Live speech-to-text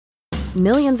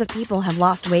Millions of people have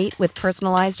lost weight with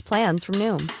personalized plans from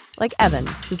Noom. Like Evan,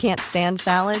 who can't stand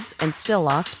salads and still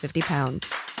lost 50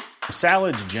 pounds.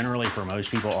 Salads generally for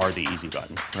most people are the easy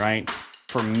button, right?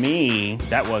 For me,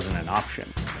 that wasn't an option.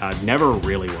 I never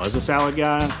really was a salad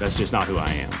guy. That's just not who I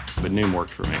am. But Noom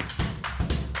worked for me.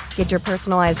 Get your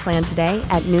personalized plan today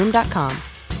at Noom.com.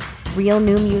 Real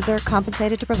Noom user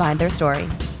compensated to provide their story.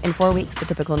 In 4 weeks, the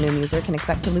typical Noom user can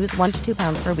expect to lose 1 to 2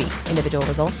 pounds per week. Individual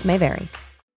results may vary.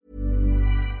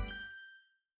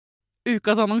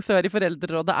 Ukas annonsør i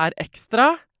Foreldrerådet er Ekstra.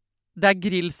 Det er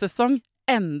grillsesong.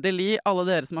 Endelig, alle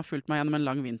dere som har fulgt meg gjennom en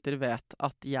lang vinter vet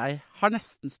at jeg har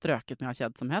nesten strøket med av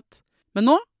kjedsomhet. Men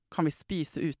nå kan vi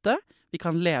spise ute, vi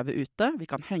kan leve ute, vi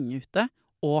kan henge ute,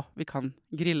 og vi kan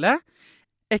grille.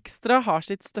 Ekstra har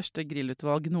sitt største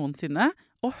grillutvalg noensinne,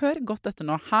 og hør godt etter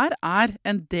nå. Her er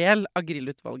en del av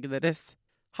grillutvalget deres.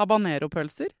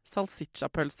 Habanero-pølser,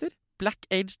 salsiccia-pølser,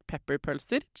 black-aged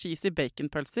pepper-pølser, cheesy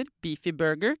bacon-pølser, beefy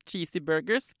burger, cheesy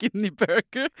burger, skinny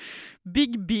burger,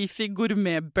 big beefy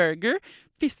gourmet-burger,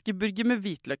 fiskeburger med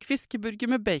hvitløk,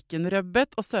 fiskeburger med bacon,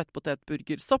 rødbet og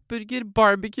søtpotetburger, soppburger,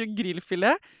 barbecue,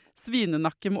 grillfilet,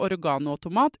 svinenakke med oregano og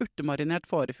tomat, urtemarinert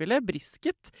fårefilet,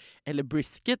 brisket, eller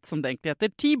brisket som det egentlig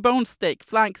heter, T-bone steak,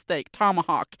 flank steak,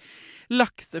 tomahawk,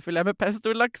 laksefilet med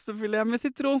pesto, laksefilet med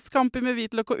sitron, scampi med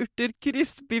hvitløk og urter,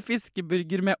 crispy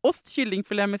fiskeburger med ost,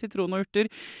 kyllingfilet med sitron og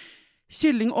urter,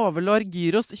 kylling overlår,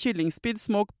 gyros, kyllingspyd,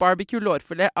 smoke, barbecue,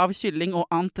 lårfilet av kylling og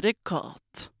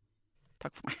entrecôte.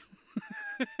 Takk for meg.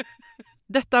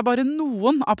 Dette er bare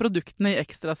noen av produktene i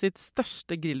Ekstra sitt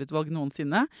største grillutvalg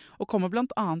noensinne, og kommer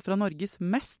blant annet fra Norges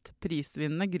mest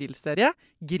prisvinnende grillserie,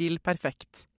 Grill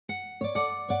Perfekt.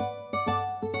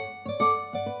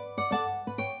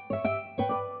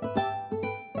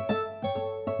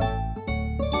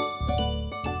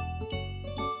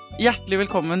 Hjertelig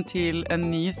velkommen til en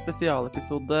ny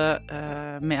spesialepisode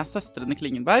med søstrene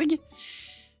Klingenberg.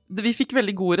 Vi fikk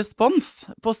veldig god respons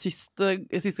på sist gang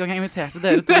jeg inviterte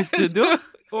dere to i studio.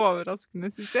 Overraskende,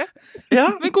 synes jeg. Ja,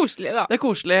 Men koselig, da. det er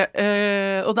koselig.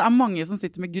 Og det er mange som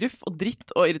sitter med gruff og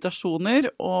dritt og irritasjoner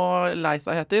og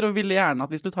leisagheter, og ville gjerne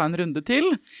at vi skulle ta en runde til.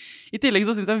 I tillegg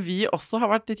så synes jeg vi også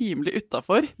har vært rimelig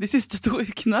utenfor de siste 2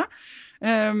 ukene.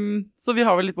 Så vi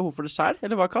har vel litt behov for det selv,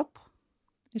 eller hva, Katt?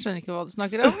 Jeg skjønner ikke hva du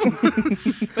snakker om.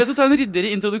 Og jeg skal ta en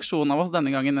ryddigere introduksjon av oss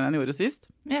denne gangen enn jeg gjorde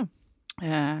sist. Ja.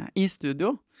 I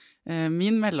studio.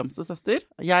 Min mellomste søster,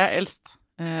 jeg er eldst.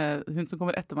 Hun som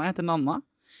kommer etter meg heter Nanna.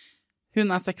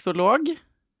 Hun er sexolog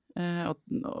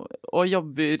og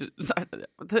jobber... Nei,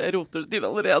 det roter du til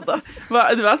allerede. Du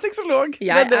er sexolog.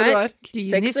 Jeg er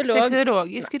Klinisk sexolog,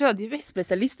 sexologisk rådgiver.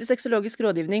 spesialist i sexologisk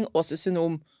rådgivning og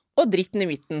sosionom, og dritten i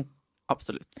midten.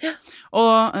 Absolutt. Ja.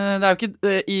 Og det er jo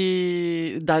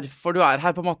ikke derfor du er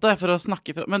her, på en måte, for å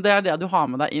snakke fra, men det er det du har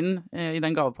med deg inn i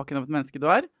den gavepakken av et menneske du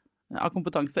er, av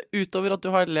kompetanse, utover at du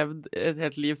har levd et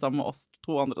helt liv sammen med oss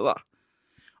 2 andre, da.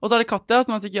 Og så er det Katja,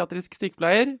 som er psykiatrisk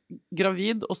sykepleier,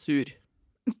 gravid og sur.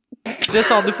 Det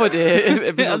sa du forrige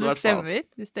episode, Ja, i hvert fall.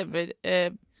 det stemmer.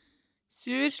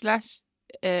 Sur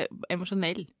 /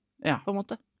 emosjonell, Ja. på en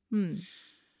måte.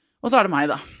 Og så er det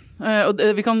meg, da. Og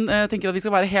vi kan tenke at vi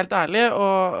skal være helt ærlige,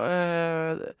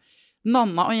 og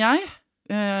Nanna og jeg,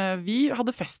 vi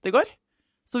hadde fest i går,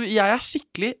 så jeg er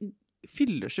skikkelig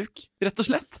fyllesjuk, rett og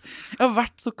slett. Jeg har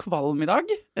vært så kvalm i dag,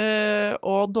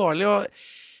 og dårlig, og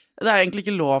det er egentlig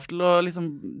ikke lov til å liksom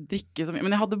drikke så mye,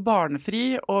 men jeg hadde barnefri,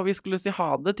 og vi skulle si ha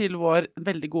det til vår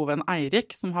veldig gode venn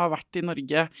Eirik, som har vært i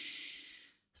Norge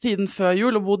siden før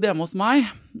jul og bodde hjemme hos meg.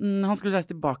 Han skulle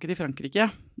reise tilbake til Frankrike,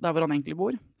 der hvor han egentlig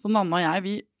bor. Så Nanna og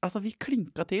jeg, vi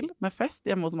klinka til med fest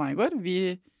hjemme hos meg i går.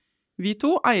 Vi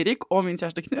 2, Eirik og min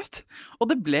kjæreste Knut. Og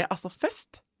det ble altså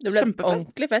fest. Det ble Kjempefest.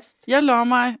 ordentlig fest. Jeg la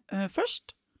meg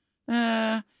først,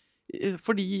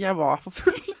 fordi jeg var for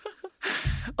full.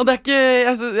 Og det er ikke,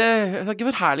 jeg skal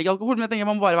ikke forherlige alkohol, men jeg tenker jeg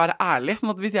må bare være ærlig.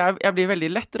 Sånn at hvis jeg blir veldig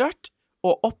lettrørt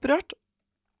og opprørt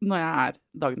når jeg er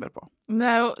dagen derpå. Men det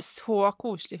er jo så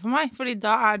koselig for meg, fordi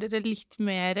da er dere litt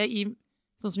mer i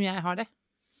sånn som jeg har det.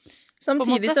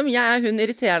 Samtidig som jeg er hun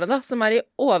irriterende, da, som er i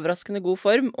overraskende god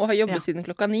form, og har jobbet siden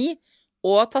klokka 9,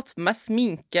 og tatt på meg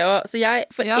sminke, og, så jeg,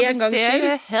 for en gang skyld... Ja, du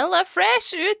ser hella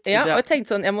fresh ut! Ja, og jeg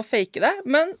tenkte sånn, jeg må fake det,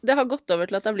 men det har gått over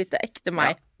til at det har blitt det ekte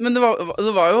meg. Ja, men det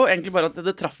var jo egentlig bare at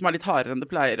det traff meg litt hardere enn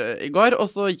det pleier i går, og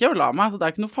så gikk jeg og la meg, så det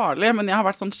er ikke noe farlig, men jeg har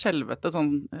vært sånn skjelvete,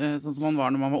 sånn som man var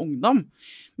når man var ungdom.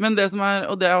 Men det som er,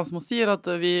 og det jeg også må si, er at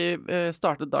vi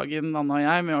startet dagen, Anna og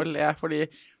jeg, med å le, fordi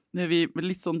vi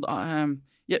litt sånn...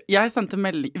 Jeg sendte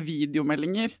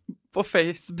videomeldinger på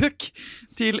Facebook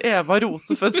til Eva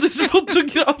Rose,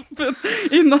 fødselsfotografen,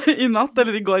 i natt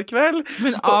eller i går kveld.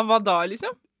 Men av hva da,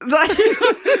 liksom? Nei,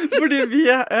 fordi vi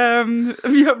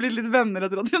har blitt litt venner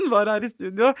etter at hun var her i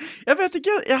studio. Jeg vet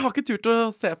ikke, jeg har ikke turt å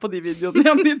se på de videoene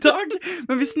igjen i dag,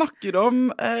 men jeg snakker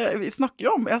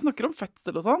om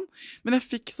fødsel og sånn. Men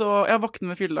jeg våknet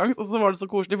med fylleangst, og så var det så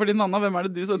koselig, fordi Nanna, hvem er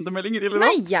det du sendte meldinger til?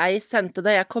 Nei, jeg sendte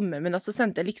det jeg kom med, men så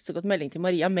sendte jeg like så godt melding til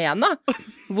Maria Mena,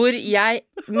 hvor jeg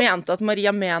mente at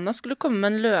Maria Mena skulle komme med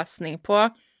en løsning på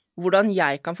hvordan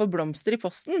jeg kan få blomster i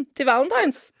posten til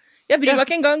Valentine's. Jeg bryr meg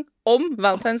ikke engang om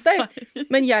Valentine's Day,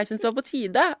 men jeg synes det var på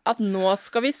tide at nå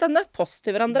skal vi sende post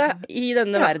til hverandre i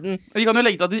denne verden. Vi kan jo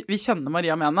legge til at vi kjenner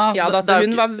Maria Mena. Ja, så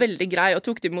hun var veldig grei og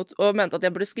tok det imot og mente at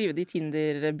jeg burde skrive det i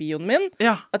Tinder-bioen min,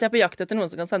 at jeg er på jakt etter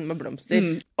noen som kan sende meg blomster.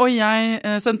 Og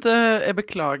jeg sendte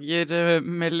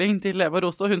beklager-melding til Leva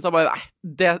Rose, og hun sa bare,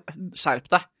 nei, skjerp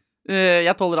deg.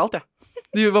 Jeg tåler alt, jeg.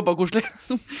 Det var bare koselig.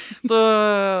 Så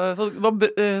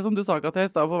som du sa, Katja, i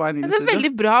stedet på veien inn i studio. Det er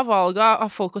veldig bra valg av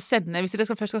folk å sende, hvis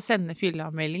dere først skal sende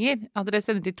fyllemeldinger, at dere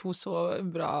sender til 2 så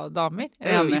bra damer.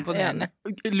 Det er jo imponerende.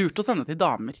 Lurt å sende til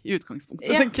damer i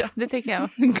utgangspunktet, tenker jeg. Det tenker jeg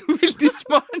også. Veldig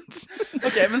smart.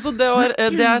 Ok, men så det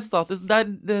er status. Det er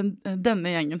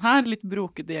denne gjengen her, litt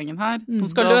brokete gjengen her,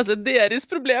 som skal løse deres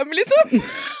problem, liksom.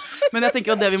 Men jeg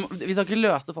tenker at vi skal ikke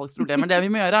løse folks problemer. Det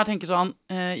vi må gjøre er tenke sånn,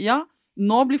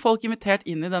 nå blir folk invitert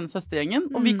inn i denne søstergjengen,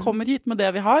 og vi kommer hit med det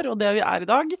vi har, og det vi er i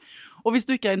dag. Og hvis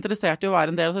du ikke er interessert i å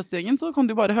være en del av søstergjengen, så kan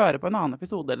du bare høre på en annen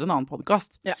episode eller en annen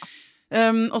podcast. Ja.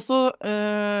 Og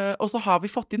så har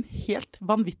vi fått inn helt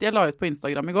vanvittig. Jeg la ut på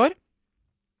Instagram i går,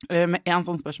 med en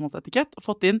sånn spørsmålsetikett, og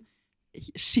fått inn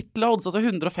shitloads, altså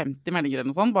 150 meldinger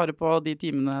eller noe sånt, bare på de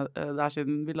timene der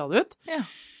siden vi la det ut. Ja.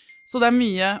 Så det er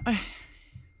mye...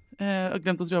 Jeg har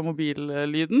glemt å skru av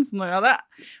mobillyden, så nå gjør jeg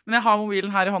det. Men jeg har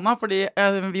mobilen her i hånda, fordi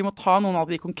vi må ta noen av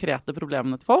de konkrete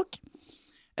problemene til folk.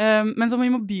 Men så må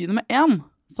vi begynne med en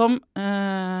som...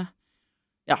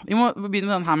 vi må begynne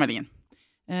med denne meldingen.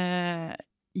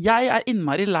 Jeg er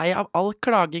innmari lei av all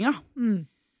klaginga.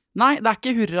 Nei, det er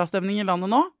ikke hurrastemning i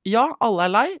landet nå. Ja, alle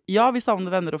er lei. Ja, vi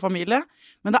savner venner og familie.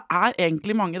 Men det er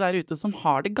egentlig mange der ute som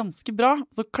har det ganske bra,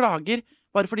 så klager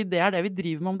bare fordi det er det vi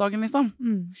driver med om dagen, liksom.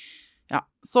 Ja,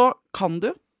 så kan du,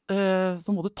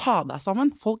 så må du ta deg sammen.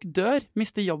 Folk dør,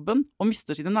 mister jobben og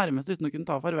mister sine nærmeste uten å kunne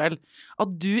ta farvel.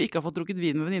 At du ikke har fått drukket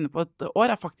vin med venninne på et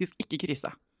år er faktisk ikke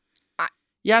krise. Nei.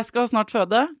 Jeg skal snart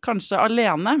føde, kanskje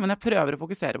alene, men jeg prøver å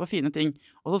fokusere på fine ting.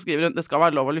 Og så skriver hun, det skal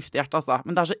være lov å lufte hjertet, altså.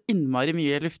 Men det er så innmari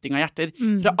mye lufting av hjerter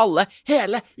fra alle,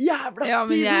 hele jævla tiden. Ja,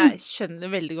 men jeg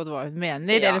skjønner veldig godt hva hun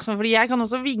mener. Ja. Eller sånn, fordi jeg kan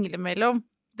også vingle mellom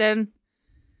den...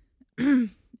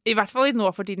 I hvert fall nå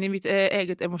for tiden i mitt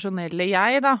eget emosjonelle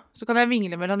jeg, da, så kan jeg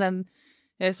vingle mellom den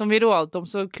som vi rådet om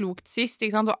så klokt sist,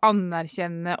 ikke sant? Å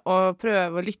anerkjenne og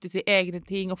prøve å lytte til egne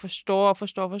ting og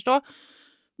forstå.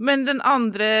 Men den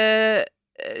andre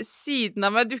siden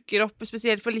av meg dukker opp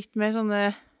spesielt på litt mer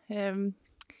sånne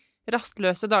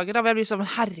rastløse dager, da hvor jeg blir sånn,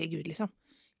 herregud, liksom.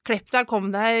 Klepp deg, kom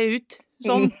deg ut.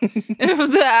 Sånn.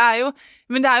 Men det er jo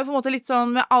på en måte litt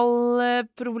sånn med all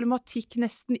problematikk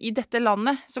nesten i dette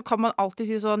landet, så kan man alltid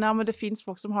si sånn, ja, men det finnes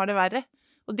folk som har det verre.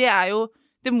 Og det er jo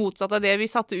det motsatte av det vi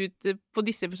satte ut på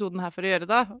disse episodene her for å gjøre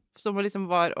da, som liksom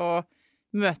var å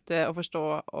møte og forstå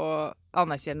og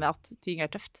anerkjenne at ting er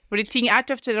tøft. Fordi ting er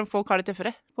tøft selv om folk har det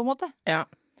tøffere, på en måte. Ja.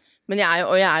 Men jeg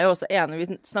er jo også enig,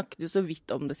 vi snakket jo så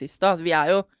vidt om det siste, at vi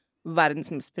er jo verdens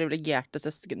mest privilegerte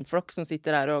søskenflokk som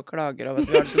sitter her og klager over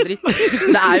at vi har det så dritt.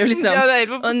 Det er jo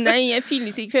liksom å nei, jeg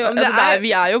fyller syk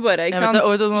vi er jo bare, ikke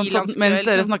sant? Mens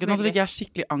dere snakket nå, så fikk jeg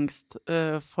skikkelig angst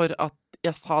for at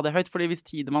jeg sa det høyt, fordi hvis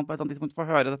Tidemann på et eller annet tidspunkt får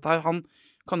høre dette her, han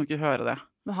kan jo ikke høre det.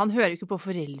 Men han hører jo ikke på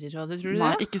Foreldrerådet, tror du det?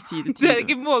 Nei, ikke si det til. Det er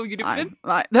ikke målgruppen.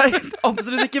 Nei, det er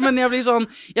absolutt ikke, men jeg blir sånn,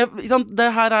 det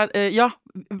her er,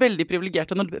 veldig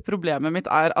privilegerte når problemet mitt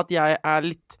er at jeg er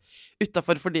litt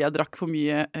utenfor fordi jeg drakk for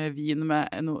mye vin med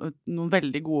noen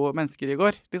veldig gode mennesker i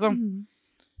går, liksom.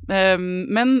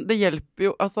 Men det hjelper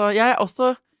jo, altså, jeg er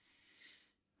også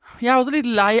litt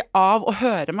lei av å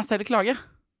høre meg selv klage.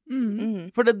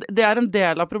 For det er en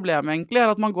del av problemet egentlig, er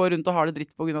at man går rundt og har det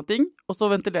dritt på grunn av ting, og så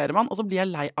ventilerer man, og så blir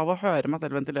jeg lei av å høre meg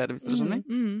selv ventilere, hvis du skjønner.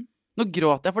 Nå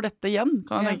gråter jeg for dette igjen,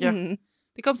 kan jeg tenke.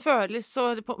 Det kan føles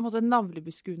så på en måte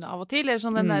navlebeskuende av og til, eller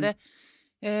sånn den derre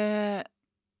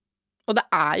og det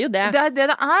er jo det. Det er det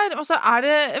er, og så er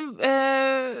det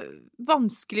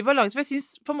vanskelig balanse. For jeg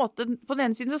synes på en måte, på den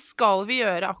ene siden så skal vi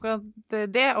gjøre akkurat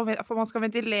det, for man skal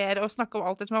ventilere og snakke om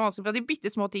alt det som er vanskelig, fra de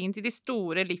bitte små tingene til de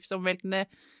store livsomveltende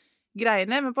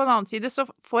greiene. Men på en annen side så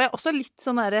får jeg også litt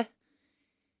sånn derre,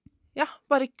 ja,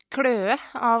 bare kløe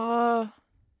av å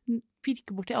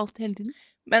pirke bort i alt hele tiden.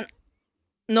 Men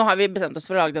nå har vi bestemt oss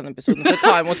for å lage denne episoden for å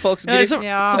ta imot folks gruff. Så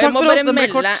jeg må bare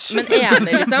melde, men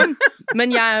enig, liksom.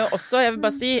 Men jeg er jo også, jeg vil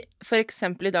bare si, for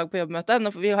eksempel i dag på jobbmøtet,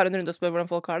 når vi har en runde og spør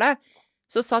hvordan folk har det,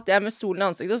 så satt jeg med solen i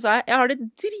ansiktet og sa jeg har det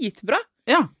dritbra.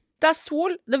 Ja. Det er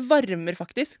sol, det varmer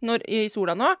faktisk i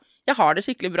sola nå. Jeg har det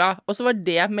skikkelig bra. Og så var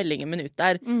det meldingen min ut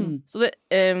der. Så det,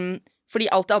 fordi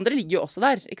alt det andre ligger jo også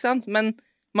der, ikke sant? Men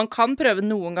man kan prøve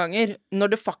noen ganger,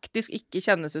 når det faktisk ikke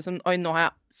kjennes ut som, oi, nå har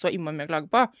jeg så innmari mye å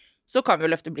klage på, så kan vi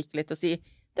jo løfte blikket litt og si,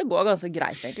 det går ganske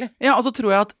greit egentlig. Ja, og så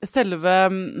tror jeg at selve,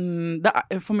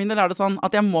 for min del er det sånn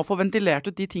at jeg må få ventilert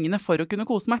ut de tingene for å kunne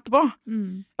kose meg etterpå.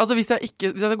 Altså hvis jeg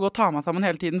skal gå og ta meg sammen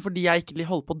hele tiden fordi jeg ikke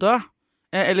holder på å dø,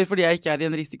 eller fordi jeg ikke er i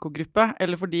en risikogruppe,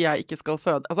 eller fordi jeg ikke skal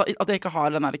føde, altså at jeg ikke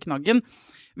har den her knaggen.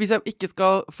 Hvis jeg ikke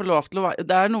skal få lov til å være,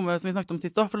 det er noe som vi snakket om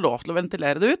sist også, få lov til å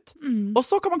ventilere det ut, og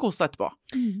så kan man kose seg etterpå.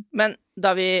 Men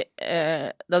da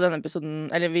denne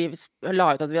episoden, eller vi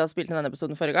la ut at vi hadde spilt inn denne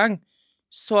episoden forrige gang,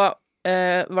 så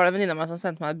var det en venninne av meg som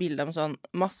sendte meg et bilde om sånn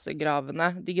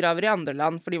massegravene. De graver i andre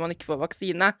land fordi man ikke får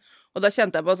vaksine. Og da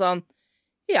kjente jeg på sånn,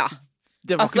 ja.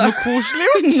 Det var ikke noe koselig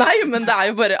gjort. Nei, men det er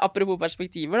jo bare apropos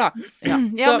perspektiver, da. Ja,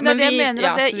 men det er det jeg mener,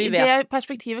 at det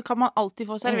perspektivet kan man alltid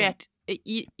få servert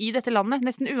i dette landet,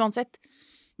 nesten uansett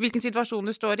hvilken situasjon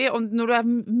du står i, og når du er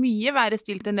mye verre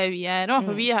stilt enn det vi er også,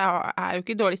 for vi er jo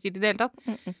ikke dårlig stilt i det hele tatt,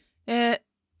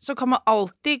 så kan man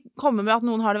alltid komme med at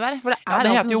noen har det verre, for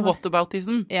det heter jo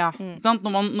whataboutism. Ja. Sant?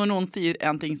 Når noen sier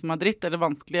en ting som er dritt, eller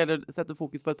vanskelig, eller setter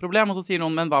fokus på et problem, og så sier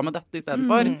noen, men hva med dette i stedet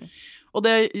for? Og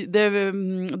det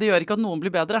gjør ikke at noen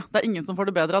blir bedre. Det er ingen som får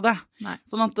det bedre av det. Nei.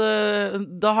 Sånn at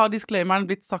da har disclaimeren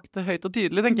blitt sagt høyt og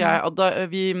tydelig, tenker jeg, at da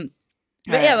vi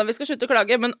er enige at vi skal slutte å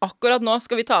klage, men akkurat nå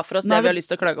skal vi ta for oss det vi har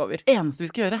lyst til å klage over. Eneste vi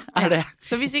skal gjøre, er det.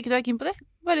 Så hvis ikke du er keen på det,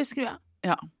 bare skru av.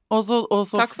 Ja. Og så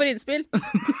Takk for innspill.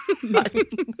 Nei.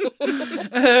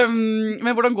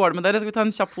 Men hvordan går det med dere? Skal vi ta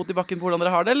en kjapp fot i bakken på hvordan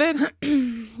dere har det, eller?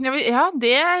 Ja,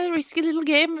 det er risky little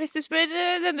game, hvis du spør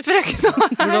denne frøken.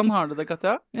 Hvordan har du det,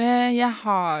 Katja? Jeg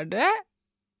har det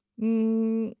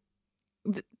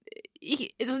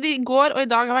I går og i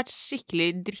dag har vært skikkelig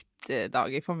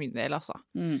drittdager for min del, altså.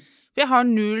 For jeg har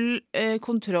null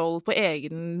kontroll på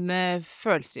egne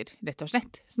følelser, rett og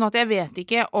slett. Sånn at jeg vet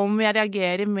ikke om jeg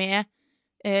reagerer med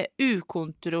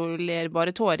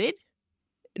ukontrollerbare tårer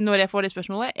når jeg får det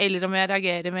spørsmålet, eller om jeg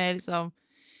reagerer med liksom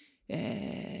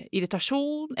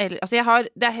irritasjon, eller, altså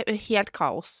det er helt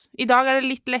kaos. I dag er det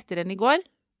litt lettere enn i går,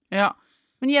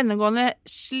 men gjennomgående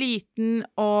sliten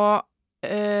og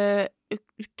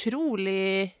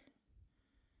utrolig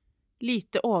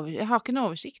lite jeg har ikke noe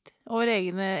oversikt over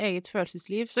eget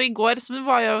følelsesliv. Så i går så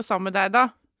var jeg jo sammen med deg da.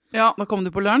 Ja, da kom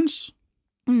du på lunsj.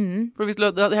 For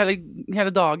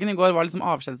hele dagen i går var liksom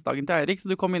avskjedsdagen til Eirik, så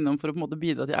du kom innom for å på en måte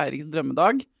bidra til Eiriks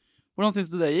drømmedag. Hvordan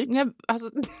synes du det gikk?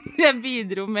 Jeg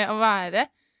bidro med å være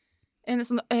en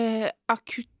sånn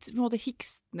akutt, på en måte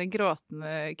hikstende,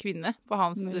 gråtende kvinne på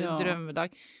hans drømmedag.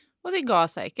 Og det ga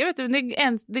seg ikke, vet du.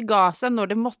 Det ga seg når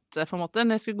det måtte, på en måte,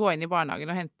 når jeg skulle gå inn i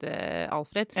barnehagen og hente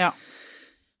Alfred. Ja.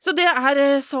 Så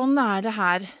sånn er det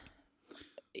her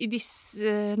i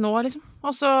nå, liksom.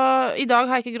 Og så, i dag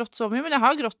har jeg ikke grått så mye, men jeg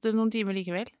har grått noen timer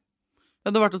likevel. Ja,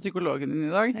 du har vært hos psykologen din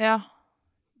i dag? Ja.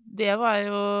 Det var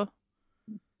jo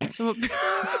Tenk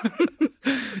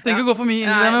å gå for mye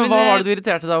inn i det, men hva var det du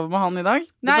irriterte deg over med han i dag?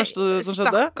 Det første som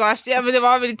skjedde? Stakkars, men det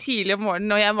var veldig tidlig om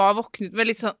morgenen, og jeg var våknet med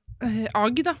litt sånn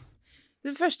agg, da.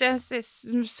 Det første jeg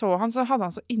så han, så hadde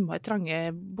han så innmari trange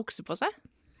bukser på seg.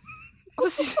 Og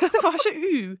så synes jeg det var så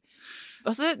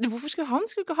hvorfor skulle han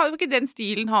ikke ha, det var ikke den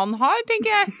stilen han har,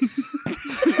 tenker jeg.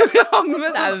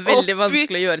 Det er veldig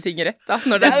vanskelig å gjøre ting rett, da,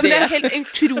 når det er det. Det er helt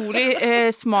utrolig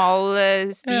smal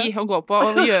sti å gå på,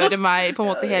 og gjøre meg på en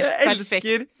måte helt perfekt.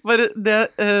 Jeg elsker bare det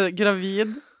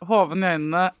gravid, hoven i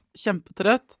øynene,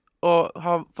 kjempetrøtt, og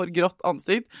har for grått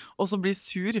ansikt, og så blir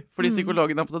sur fordi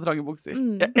psykologen har på seg trange bukser.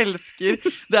 Jeg elsker,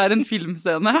 det er en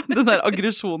filmscene, den der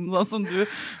aggresjonen da, som du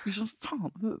blir sånn,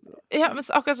 faen. Ja, men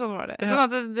akkurat sånn var det. Sånn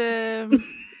at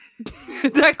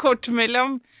det er kort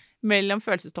mellom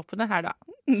følelsestoppene her da.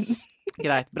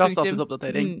 Greit, bra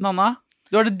statusoppdatering. Nanna,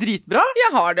 du har det dritbra?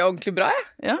 Jeg har det ordentlig bra, jeg.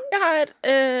 Ja. Jeg har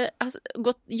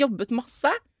jobbet masse,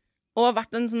 og har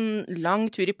vært en sånn lang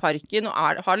tur i parken, og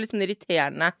har litt sånn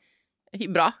irriterende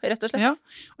bra, rett og slett. Ja,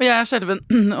 og jeg er skjelven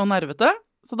og nervete,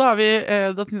 så da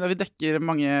synes jeg vi dekker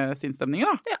mange sinnsstemninger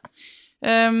da. Ja.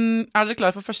 Er dere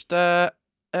klar for første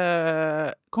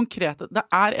konkrete? Det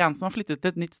er en som har flyttet til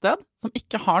et nytt sted, som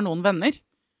ikke har noen venner,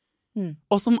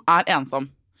 og som er ensom.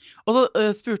 Og så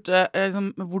spurte jeg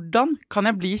liksom, hvordan kan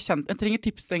jeg bli kjent? Jeg trenger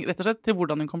tips rett og slett til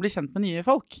hvordan hun kan bli kjent med nye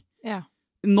folk. Ja.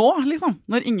 Nå, liksom,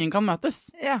 når ingen kan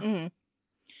møtes. Ja.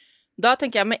 Da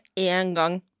tenker jeg med en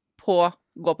gang på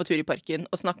gå på tur i parken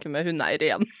og snakke med hundeeier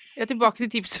igjen. Jeg er tilbake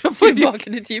til tips fra forrige.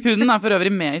 Tilbake til tips. Hunden for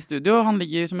øvrig med i studio. Han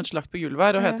ligger som et slakt på gulvet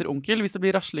her og heter Onkel. Hvis det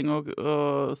blir rasling og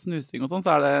snusing og sånn,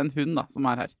 så det en hund da, som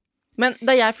her. Men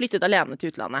da jeg flyttet alene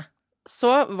til utlandet,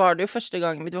 så var det jo første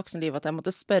gang i mitt voksenliv at jeg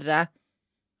måtte spørre,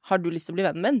 har du lyst til å bli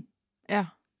vennen min? Ja.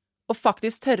 Og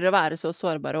faktisk tørre å være så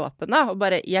sårbar og åpen da, og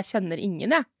bare, jeg kjenner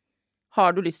ingen, jeg.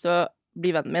 Har du lyst til å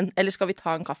bli vennen min? Eller skal vi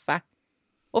ta en kaffe?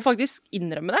 Og faktisk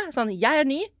innrømme det. Sånn, jeg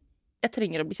ny, jeg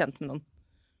trenger å bli kjent med noen.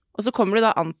 Og så kommer det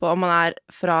da an på om man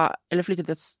fra, eller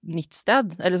flyttet til et nytt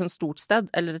sted, eller sånn stort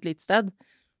sted, eller et lite sted.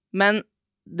 Men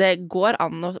det går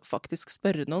an å faktisk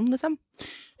spørre noen, liksom.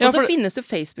 Og så finnes det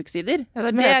Facebook-sider. Ja,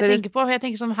 det jeg tenker på. Jeg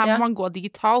tenker sånn, her må man gå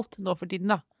digitalt nå for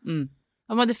tiden, da.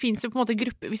 Men det finnes jo på en måte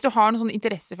gruppe, hvis du har noen sånn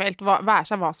interessefelt, være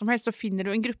seg hva som helst, så finner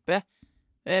du en gruppe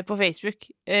på Facebook,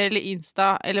 eller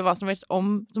Insta, eller hva som helst,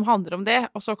 som handler om det,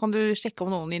 og så kan du sjekke om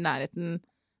noen i nærheten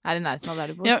av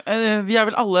der du bor. Ja, vi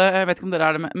vel alle, jeg vet ikke om dere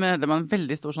det, medlem av en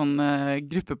veldig stor sånn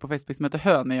gruppe på Facebook som heter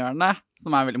Hønehjørnet,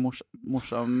 som veldig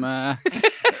morsom.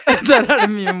 Der det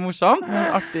mye morsomt,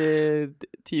 artige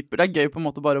typer. Det gøy på en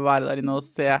måte bare å være der inne og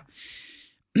se.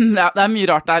 Ja, det mye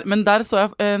rart der. Men der så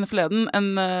jeg forleden en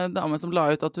dame som la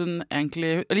ut at hun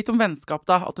egentlig, litt om vennskap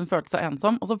da, at hun følte seg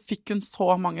ensom, og så fikk hun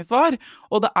så mange svar.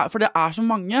 Og for det så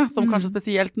mange som kanskje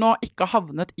spesielt nå ikke har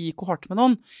havnet i kohort med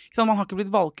noen. Man har ikke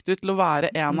blitt valgt ut til å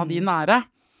være en av de nære.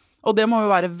 Og det må jo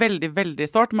være veldig, veldig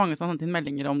sårt. Mange som har sendt inn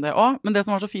meldinger om det også. Men det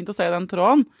som var så fint å se i den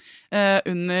tråden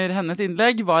under hennes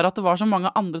innlegg, var at det var så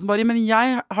mange andre som bare, men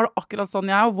jeg har det akkurat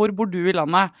sånn jeg, og hvor bor du i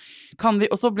landet?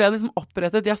 Og så ble det liksom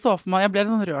opprettet, jeg så for meg, jeg ble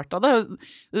litt sånn rørt av det,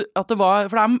 at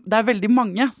for det veldig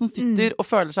mange som sitter og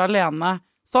føler seg alene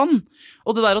sånn.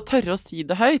 Og det der å tørre å si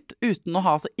det høyt, uten å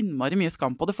ha så innmari mye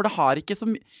skam på det, for det har ikke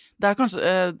så mye, det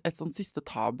kanskje et sånn siste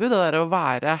tabu, det der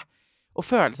å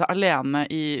føle seg alene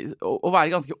å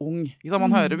være ganske ung.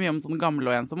 Man hører mye om sånn gamle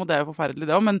og ensom, og det jo forferdelig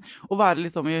det også, men å være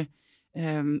liksom i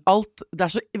alt,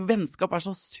 vennskap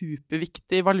så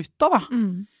superviktig valuta da.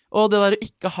 Og det der å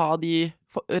ikke ha de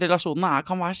relasjonene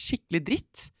kan være skikkelig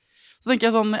dritt. Så tenker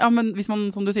jeg sånn, ja, men hvis man,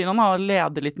 som du sier nå,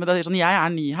 leder litt med det, sånn,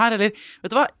 jeg ny her, eller,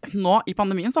 vet du hva, nå i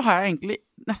pandemien så har jeg egentlig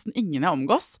nesten ingen jeg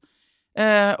omgås.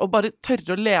 Og bare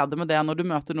tørre å lede med det når du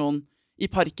møter noen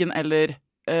i parken, eller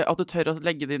at du tør å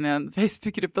legge det inn i en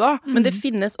Facebook-gruppe da. Men det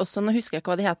finnes også, nå husker jeg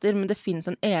ikke hva de heter, men det finnes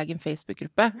en egen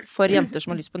Facebook-gruppe for jenter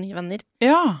som har lyst på nye venner.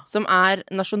 Ja. Som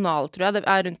nasjonal, tror jeg. Det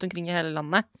rundt omkring i hele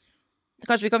landet.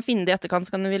 Kanskje vi kan finne det i etterkant,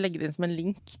 så kan vi legge det inn som en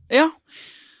link. Ja.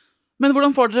 Men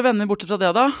hvordan får dere venner bortsett fra det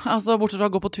da? Altså bortsett fra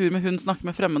å gå på tur med hund, snakke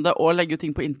med fremmede og legge ut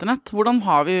ting på internett. Hvordan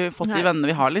har vi fått de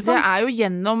vennene vi har, liksom? Det jo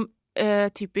gjennom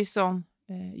typisk sånn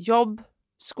jobb,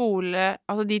 skole,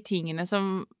 altså de tingene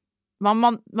som man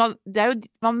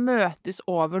møtes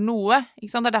over noe,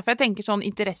 ikke sant? Det derfor jeg tenker sånn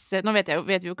interesse, nå vet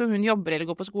vi jo ikke om hun jobber eller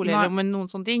går på skole eller om noen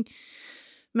sånne ting,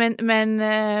 men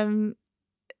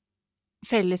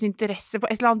felles interesse på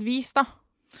et eller annet vis da.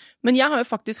 Men jeg har jo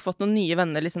faktisk fått noen nye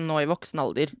venner liksom nå i voksen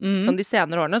alder, sånn de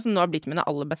senere årene, som nå har blitt mine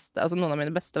aller beste, altså noen av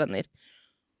mine beste venner.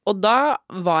 Og da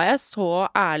var jeg så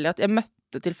ærlig at jeg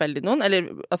møtte tilfeldig noen,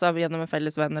 eller altså gjennom en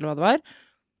felles venn eller hva det var.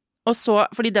 Og så,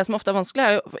 fordi det som ofte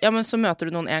vanskelig jo, ja, men så møter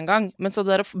du noen en gang, men så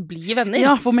det å bli venner.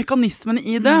 Ja, for mekanismen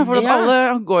i det, for at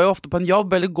alle går jo ofte på en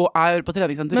jobb, eller på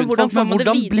treningssenter rundt folk, men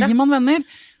hvordan blir man venner?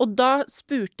 Og da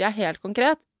spurte jeg helt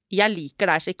konkret, jeg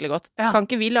liker deg skikkelig godt, kan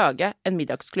ikke vi lage en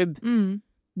middagsklubb?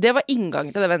 Det var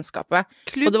inngangen til det vennskapet.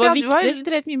 Klubb, og det var viktig. Du har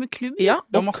drevet mye med klubb. Ja,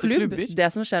 og klubb,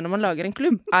 det som skjer når man lager en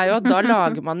klubb, jo at da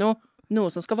lager man jo noe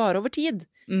som skal vare over tid.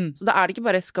 Så da det ikke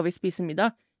bare, skal vi spise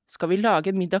middag? Skal vi lage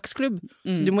en middagsklubb?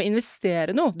 Så du må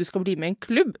investere noe. Du skal bli med i en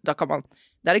klubb. Da kan man.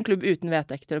 Det en klubb uten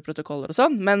vedtekter og protokoller og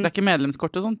sånn, men det ikke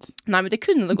medlemskort og sånt? Nei, men det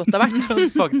kunne det godt ha vært.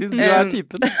 Faktisk, du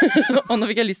typen. Og nå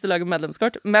fikk jeg lyst til å lage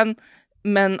medlemskort, men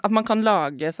at man kan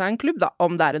lage seg en klubb da,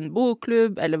 om det en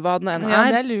bokklubb, eller hva det enn Ja,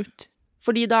 det lurt.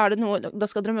 Fordi da det noe, da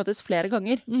skal dere møtes flere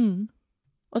ganger.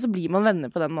 Og så blir man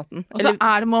venner på den måten. Og så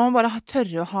må man bare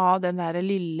tørre å ha den der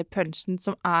lille punchen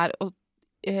som å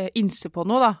innse på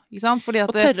noe, da. Ikke sant? Fordi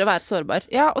at og tørre å være sårbar.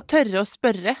 Ja, og tørre å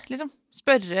spørre, liksom.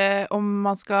 Spørre om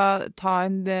man skal ta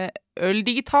en øl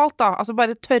digitalt, da. Altså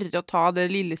bare tørre å ta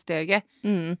det lille steget.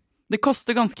 Det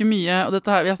koster ganske mye, og dette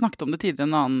her, vi har snakket om det tidligere i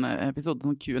en annen episode,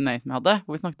 sånn Q&A som jeg hadde,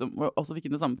 hvor vi snakket om, og også fikk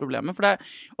inn det samme problemet, for det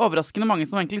overraskende mange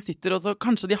som egentlig sitter, og så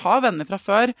kanskje de har venner fra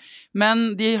før, men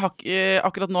de har,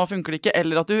 akkurat nå funker det ikke,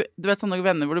 eller at du vet sånne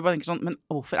venner hvor du bare tenker sånn, men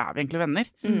hvorfor vi egentlig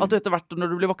venner? At du etter hvert,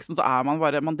 når du blir voksen, så man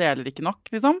bare, man deler ikke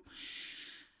nok, liksom.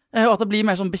 Og at det blir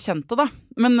mer sånn bekjente da.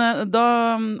 Men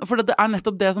for det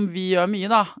nettopp det som vi gjør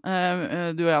mye da,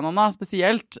 du og jeg, Anna,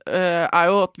 spesielt,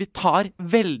 jo at vi tar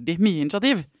veldig mye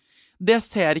initiativ. det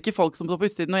ser ikke folk som står på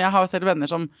utsiden, og jeg har jo selv venner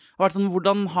som har vært sånn,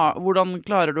 hvordan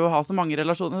klarer du å ha så mange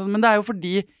relasjoner? Men det er jo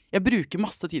fordi jeg bruker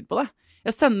masse tid på det.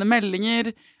 Jeg sender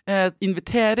meldinger,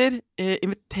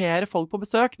 inviterer folk på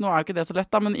besøk. Nå er jo ikke det så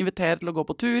lett da, men inviterer til å gå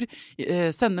på tur,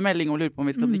 sender melding og lurer på om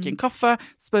vi skal drikke en kaffe,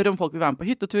 spør om folk vil være med på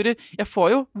hytteturer. Jeg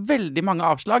får jo veldig mange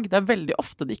avslag. Det er veldig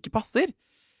ofte det ikke passer.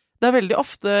 Det er veldig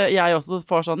ofte jeg også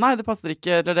får sånn, nei, det passer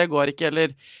ikke, eller det går ikke,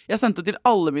 eller jeg sendte til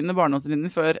alle mine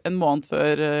barndomsvenninner en måned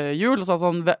før jul, og sa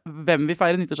sånn, hvem vil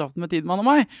feire nyttårsaften med Tidemann og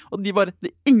meg? Og de bare,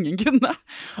 det ingen kunne.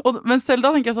 Men selv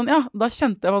da tenker jeg sånn, ja, da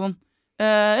kjente jeg sånn,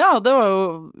 ja, det var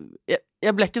jo,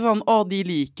 jeg ble ikke sånn, de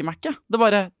liker meg ikke. Det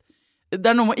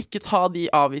er noe med å ikke ta de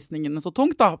avvisningene så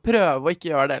tungt da, prøve å ikke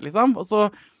gjøre det, liksom. Og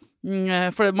så,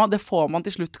 for det får man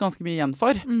til slutt ganske mye igjen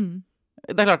for.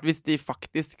 Det er klart, hvis de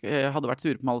faktisk hadde vært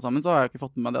sure på meg alle sammen, så har jeg jo ikke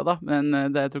fått med meg det da. Men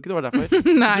jeg tror ikke det var derfor.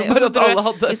 Nei,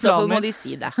 i så fall må de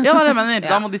si det. Ja, det er det jeg mener.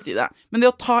 Da må de si det. Men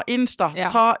det å ta inch da,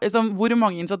 liksom, hvor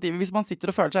mange initiativer, hvis man sitter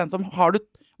og føler seg ensom,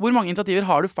 hvor mange initiativer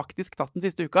har du faktisk tatt den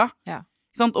siste uka? Ja.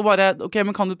 Ikke sant? Og bare, ok,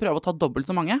 men kan du prøve å ta dobbelt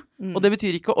så mange? Og det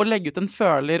betyr ikke å legge ut en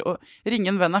føler, og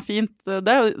ringe en venn er fint,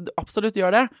 det absolutt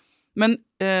gjør det. Men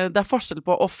det er forskjell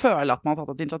på å føle at man har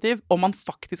tatt et initiativ, og man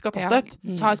faktisk har tatt et.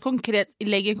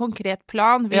 Legg en konkret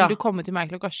plan. Vil du komme til meg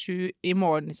 7:00 i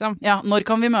morgen, liksom? Ja, når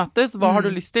kan vi møtes? Hva har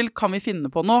du lyst til? Kan vi finne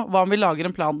på noe? Hva om vi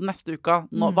lager en plan neste uka?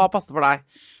 Hva passer for deg?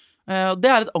 Det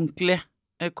er et ordentlig,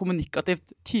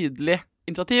 kommunikativt, tydelig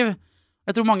initiativ.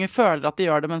 Jeg tror mange føler at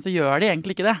de gjør det, men så gjør de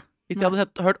egentlig ikke det. Hvis de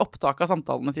hadde hørt opptak av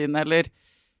samtalene sine, eller,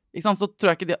 ikke sant, så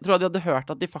tror jeg de hadde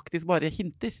hørt at de faktisk bare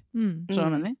hinter. Skjønner du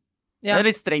hva jeg mener? Ja. Det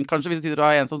er litt strengt kanskje, hvis du sitter og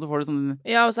er ensom, så får du sånn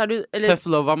og så tøff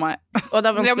love av meg. Og det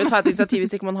er vanskelig å ta et initiativ hvis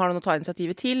ikke man har noen å ta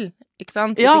initiativet til, ikke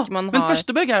sant? Men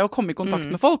første bøgg er jo å komme i kontakt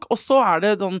med folk, og så er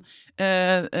det sånn,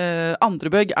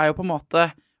 andre bøgg er jo på en måte,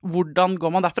 hvordan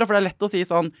går man derfra? For det er lett å si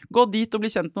sånn, gå dit og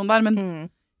bli kjent med noen der, men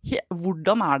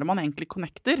hvordan er det man egentlig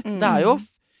connecter? Det er jo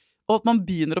at man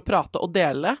begynner å prate og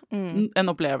dele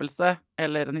en opplevelse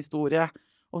eller en historie,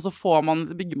 og så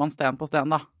bygger man sten på sten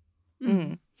da.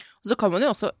 Og så kan man jo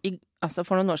også,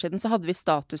 for noen år siden så hadde vi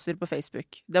statuser på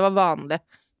Facebook. Det var vanlig.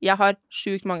 Jeg har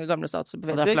sjukt mange gamle statuser på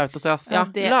Facebook. Og det er flaut å se, ass. Ja,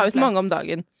 la ut mange om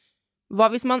dagen.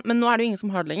 Men nå er det jo ingen som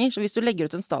har det lenger, så hvis du legger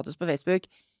ut en status på Facebook,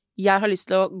 jeg har lyst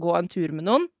til å gå en tur med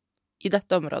noen i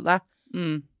dette området,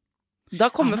 da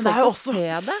kommer folk til å se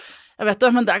det. Jeg vet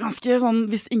det, men det er ganske sånn,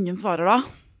 hvis ingen svarer da,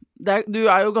 du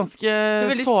er jo ganske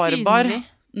sårbar. Synlig.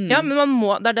 Ja, men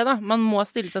det er det da. Man må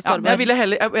stille seg sårbar. Jeg ville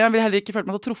heller ikke følt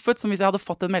meg så truffet som hvis jeg hadde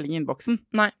fått en melding i innboksen.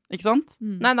 Nei. Ikke sant?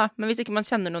 Nei da, men hvis ikke man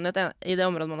kjenner noen i det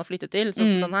området man har flyttet til, sånn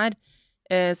som den her,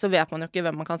 så vet man jo ikke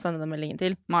hvem man kan sende den meldingen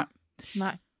til. Nei.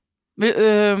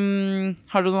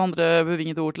 Har du noen andre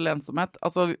bevingede ord til ensomhet?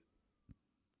 Altså,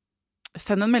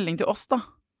 send en melding til oss da.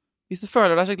 Hvis du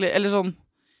føler deg skikkelig, eller sånn,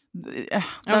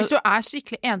 hvis du er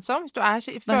skikkelig ensom, det er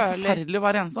forferdelig å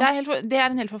være ensom. Det er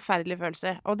en helt forferdelig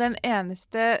følelse. Og den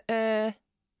eneste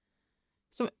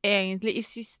som egentlig i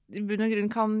bunn og grunn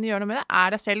kan gjøre noe med det, er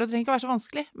deg selv, og det trenger ikke være så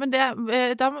vanskelig. Men da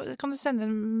kan du sende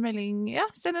en melding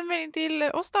til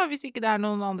oss da, hvis ikke det er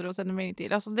noen andre å sende en melding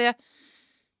til. Altså det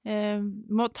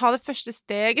må ta det første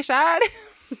steget selv.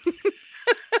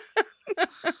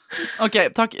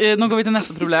 Ok, takk. Nå går vi til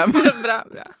neste problem. Bra.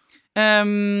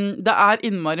 Det er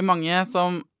innmari mange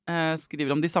som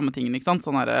skriver om de samme tingene, ikke sant?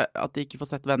 Sånn at de ikke får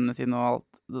sett vennene sine og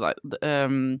alt det der.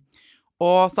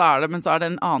 Og så er det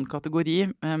en annen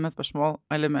kategori med spørsmål,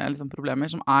 eller med liksom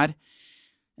problemer, som er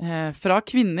fra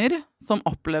kvinner som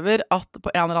opplever at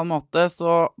på en eller annen måte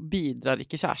så bidrar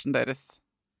ikke kjæresten deres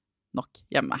nok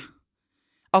hjemme.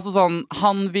 Altså sånn,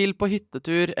 han vil på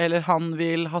hyttetur, eller han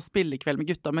vil ha spillekveld med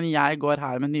gutta, men jeg går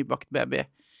her med nybakt baby.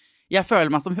 Jeg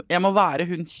føler meg som, jeg må være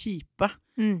hun kjipe,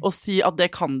 og si at det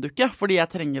kan du ikke, fordi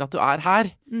jeg trenger at du er her.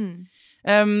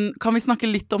 Kan vi snakke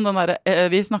litt om den der,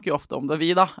 vi snakker jo ofte om det,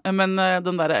 vi da, men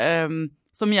den der,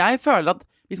 som jeg føler at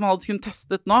hvis man hadde kunnet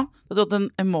testet nå, det er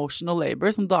den emotional labor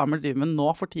som damer driver med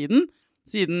nå for tiden,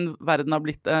 siden verden har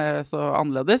blitt så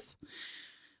annerledes,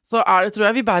 så tror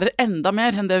jeg vi bærer enda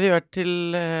mer enn det vi gjør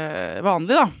til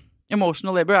vanlig da.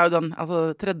 Emotional labor er jo den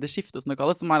tredje skiftet som det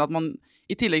kalles, som er at man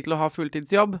i tillegg til å ha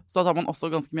fulltidsjobb, så tar man også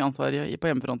ganske mye ansvar på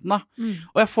hjemmefronten da.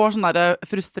 Og jeg får sånne der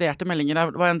frustrerte meldinger.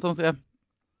 Det var en som sier,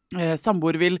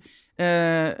 samboer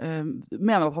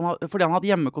mener at fordi han har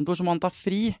hatt hjemmekontor, så må han ta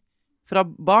fri fra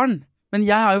barn. Men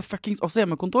jeg har jo fuckings også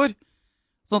hjemmekontor,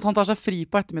 sånn at han tar seg fri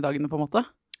på ettermiddagene på en måte.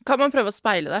 Kan man prøve å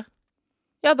speile det?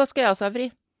 Ja, da skal jeg også ha fri.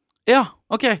 Ja,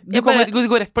 ok. Du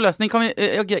går rett på løsning. Kan vi,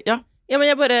 okay, ja. Ja, men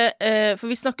for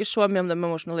vi snakker så mye om det med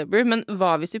emotional labor, men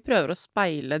hva hvis vi prøver å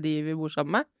speile de vi bor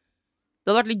sammen med? Det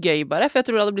hadde vært litt gøy bare, for jeg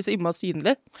tror det hadde blitt så imma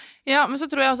synlig. Ja, men så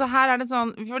tror jeg også her det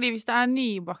sånn, fordi hvis det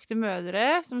nybakte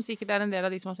mødre, som sikkert en del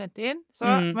av de som har sendt inn, så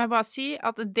må jeg bare si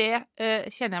at det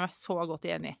kjenner jeg meg så godt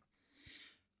igjen i.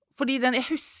 Fordi jeg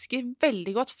husker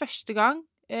veldig godt første gang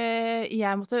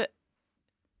jeg måtte,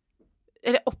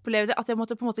 eller opplevde at jeg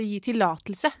måtte på en måte gi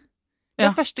tillatelse. Det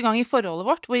var første gang i forholdet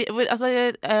vårt, hvor altså,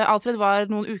 Alfred var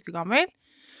noen uker gammel,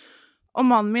 og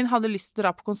mannen min hadde lyst til å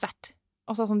dra på konsert.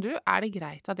 Og sa sånn, det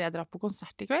greit at jeg drar på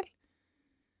konsert i kveld?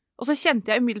 Og så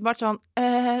kjente jeg umiddelbart sånn,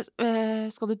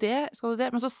 skal du det?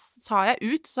 Men så sa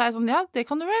jeg sånn, ja, det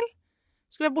kan du vel.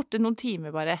 Skal vi være borte noen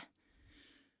timer bare.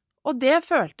 Og det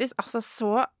føltes altså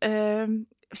så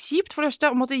kjipt for det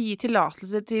første, å måtte gi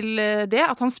tillatelse til det,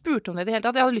 at han spurte om det i det hele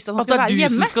tatt. Jeg hadde lyst til at han skulle være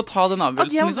hjemme. At det du som skal ta den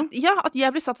avgjørelsen, liksom? Ja, at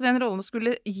jeg ble satt i den rollen og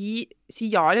skulle si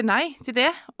ja eller nei til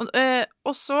det.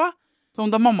 Og så som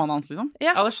da mammaen hans, liksom?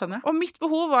 Ja, det skjønner jeg. Og mitt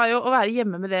behov var jo å være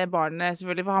hjemme med det barnet,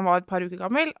 selvfølgelig, for han var et par uker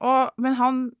gammel. Men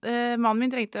mannen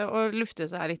min trengte å lufte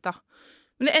seg litt, da.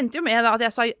 Men det endte jo med da, at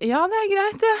jeg sa, ja, det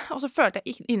greit, det. Og så følte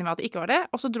jeg inni meg at det ikke var det.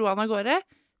 Og så dro han av gårde,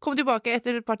 kom tilbake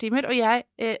etter et par timer, og jeg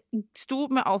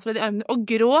sto med Alfred i armene og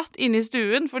gråt inne i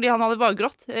stuen, fordi han hadde bare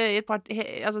grått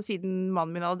altså siden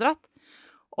mannen min hadde dratt.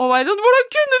 Og var sånn, hvordan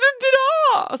kunne du dra?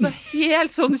 Altså,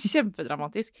 helt sånn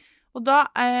kjempedramatisk. Og da,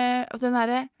 den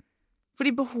derre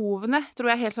fordi behovene,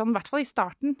 tror jeg helt sånn, i hvert fall i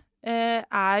starten,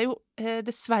 jo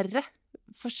dessverre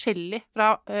forskjellig fra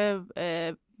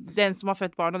den som har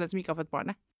født barn og den som ikke har født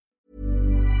barnet.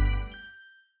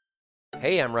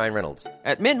 Hey, I'm Ryan Reynolds.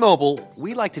 At Mint Mobile,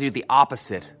 we like to do the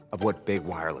opposite of what Big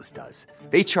Wireless does.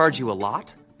 They charge you a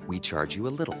lot, we charge you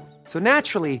a little. So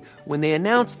naturally, when they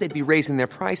announced they'd be raising their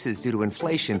prices due to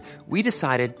inflation, we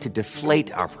decided to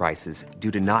deflate our prices due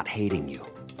to not hating you.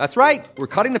 That's right. We're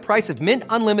cutting the price of Mint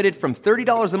Unlimited from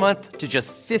 $30 a month to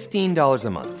just $15 a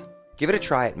month. Give it a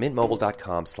try at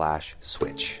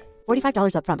mintmobile.com/switch.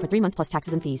 $45 up front for 3 months plus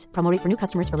taxes and fees. Promo rate for new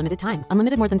customers for limited time.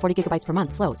 Unlimited more than 40 gigabytes per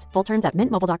month. Slows full terms at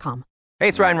mintmobile.com. Hey,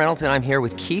 it's Ryan Reynolds, and I'm here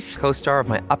with Keith, co-star of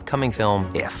my upcoming film,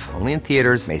 If, only in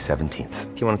theaters May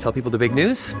 17th. Do you want to tell people the big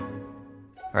news?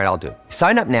 All right, I'll do it.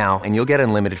 Sign up now and you'll get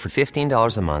unlimited for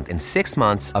 $15 a month and 6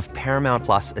 months of Paramount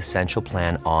Plus Essential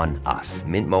Plan on us.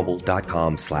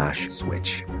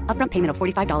 MintMobile.com/switch. Upfront payment of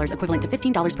 $45 equivalent to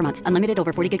 $15 per month. Unlimited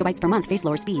over 40 gigabytes per month. Face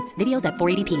lower speeds. Videos at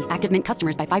 480p. Active Mint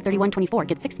customers by 531.24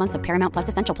 get 6 months of Paramount Plus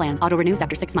Essential Plan. Auto renews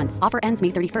after 6 months. Offer ends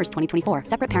May 31st, 2024.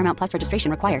 Separate Paramount Plus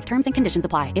registration required. Terms and conditions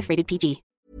apply if rated PG.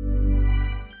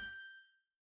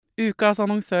 Ukas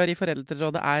annonsør i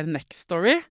Foreldrerådet Next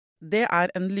Story. Det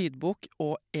en lydbok-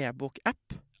 og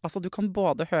e-bok-app. Altså, du kan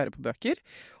både høre på bøker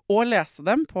og lese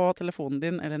dem på telefonen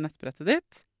din eller nettbrettet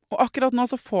ditt. Og akkurat nå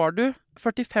så får du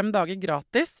 45 dager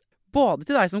gratis, både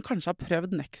til deg som kanskje har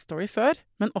prøvd Next Story før,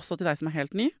 men også til deg som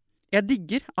helt ny. Jeg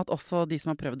digger at også de som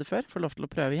har prøvd det før, får lov til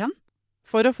å prøve igjen.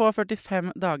 For å få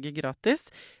 45 dager gratis,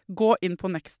 gå inn på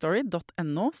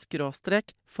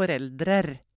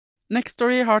nextstory.no/foreldrer.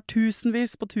 Nextstory har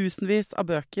tusenvis på tusenvis av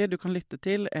bøker du kan lytte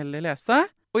til eller lese.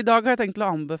 Og i dag har jeg tenkt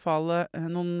å anbefale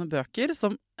noen bøker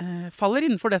som faller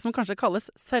innenfor det som kanskje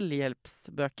kalles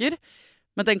selvhjelpsbøker.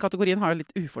 Men den kategorien har jo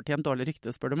litt ufortjent dårlig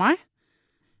rykte, spør du meg.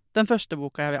 Den første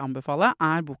boka jeg vil anbefale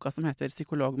boka som heter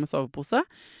Psykolog med sovepose.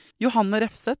 Johanne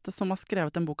Refseth, som har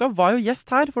skrevet den boka, var jo gjest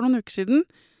her for noen uker siden.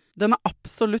 Den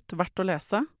absolutt verdt å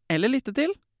lese eller lytte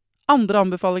til. Andre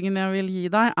anbefalingen jeg vil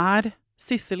gi deg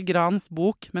Sissel Grans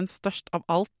bok, men størst av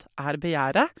alt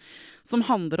begjæret, som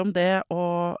handler om det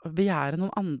å begjære noen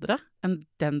andre enn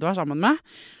den du sammen med.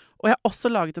 Og jeg har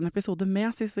også laget en episode med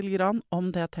Sissel Gran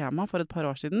om det temaet for et par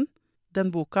år siden.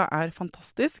 Den boka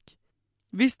fantastisk.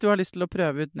 Hvis du har lyst til å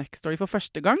prøve ut Next Story for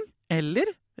første gang, eller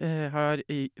har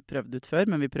prøvd ut før,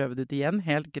 men vil prøve det ut igjen,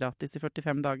 helt gratis i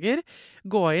 45 dager,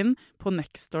 gå inn på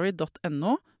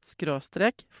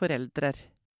nextstory.no/foreldrer.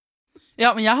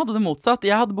 Ja, men jeg hadde det motsatt.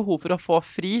 Jeg hadde behov for å få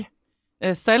fri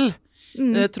selv,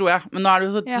 tror jeg. Men nå det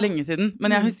jo så lenge siden.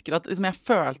 Men jeg husker at liksom, jeg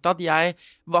følte at jeg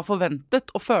var forventet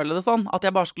å føle det sånn. At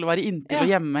jeg bare skulle være inntil og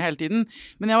hjemme hele tiden.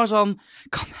 Men jeg var sånn,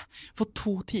 kan jeg få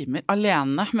 2 timer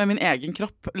alene med min egen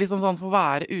kropp? Liksom sånn, få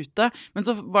være ute. Men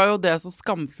så var jo det så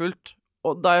skamfullt.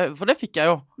 For det fikk jeg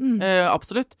jo,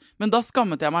 absolutt. Men da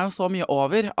skammet jeg meg jo så mye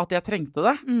over at jeg trengte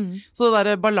det. Så det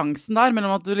der balansen der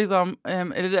mellom at du liksom,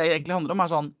 eller det egentlig handler om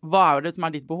sånn, hva det som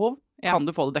ditt behov? Kan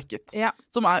du få det dekket?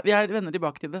 Som vi vender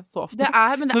tilbake til det så ofte.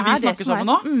 Men det når vi snakker sammen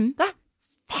nå, det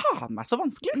faen meg så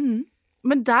vanskelig.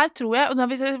 Men der tror jeg, og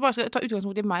hvis jeg bare skal ta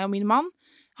utgangspunkt i meg og min mann,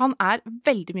 han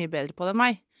veldig mye bedre på det enn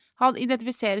meg. Han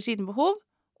identifiserer sine behov,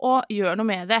 og gjør noe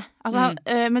med det. Altså,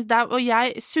 og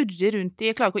jeg surrer rundt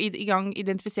jeg klarer ikke å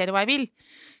identifisere hva jeg vil.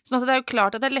 Sånn at det jo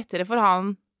klart at det lettere for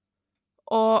han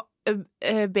å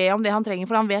be om det han trenger,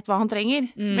 for han vet hva han trenger.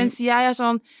 Mens jeg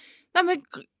sånn, nei, men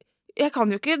jeg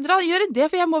kan jo ikke gjøre det,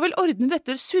 for jeg må vel ordne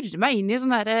dette og surre meg inn i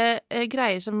sånne der,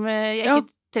 greier som jeg ikke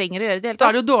trenger å gjøre i det hele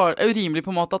tatt. Så det jo urimelig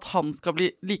på en måte at han skal bli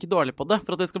like dårlig på det,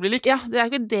 for at det skal bli likt. Ja, det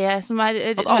ikke det som at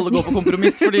alle går på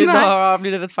kompromiss, fordi da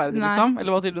blir det rettferdig, liksom.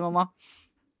 Eller hva sier du, Nanna?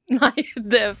 Nei,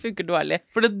 det funker dårlig.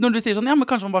 For når du sier sånn, ja, men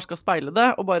kanskje man bare skal speile det,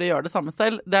 og bare gjøre det samme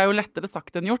selv, det jo lettere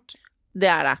sagt enn gjort.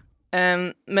 Det det.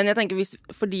 Men jeg tenker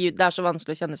fordi det så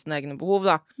vanskelig å kjenne sine egne behov,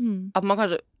 da, at man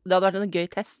kanskje, det hadde vært en gøy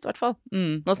test, i hvert fall.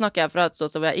 Nå snakker jeg fra et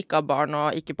ståsted hvor jeg ikke har barn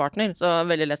og ikke partner, så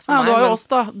veldig lett for meg. Du har jo oss,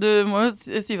 da. Du må jo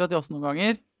si fra til oss noen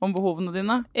ganger om behovene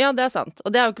dine. Ja, det sant.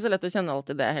 Og det jo ikke så lett å kjenne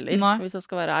alltid det heller, hvis jeg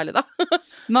skal være ærlig, da.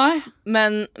 Nei.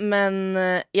 Men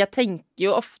jeg tenker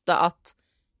jo ofte at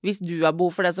hvis du har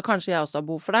behov for det, så kanskje jeg også har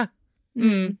behov for det.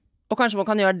 Og kanskje man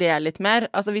kan gjøre det litt mer.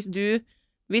 Altså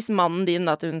hvis mannen din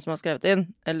da, til hun som har skrevet inn,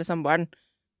 eller samboeren,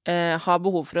 har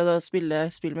behov for å spille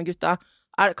spill med gutta,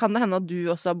 kan det hende at du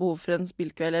også har behov for en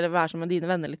spillkveld, eller være sammen med dine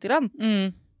venner litt grann?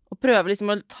 Og prøve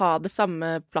liksom å ta det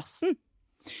samme plassen.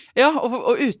 Ja,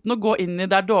 og uten å gå inn i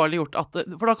det dårlig gjort,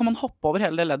 for da kan man hoppe over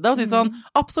hele det leddet og si sånn,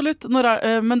 absolutt,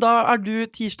 men da du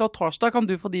tirsdag og torsdag, kan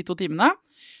du få de 2 timene,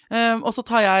 og så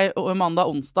tar jeg mandag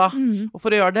og onsdag. Og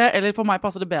for å gjøre det, eller for meg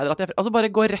passer det bedre at jeg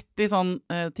bare går rett i sånn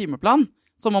timeplan,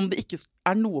 som om det ikke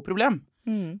noe problem.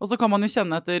 Og så kan man jo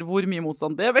kjenne etter hvor mye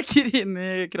motstand det vekker inn i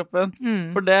kroppen.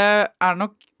 For det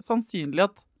nok sannsynlig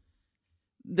at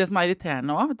det som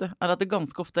irriterende også, vet du, at det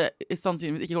ganske ofte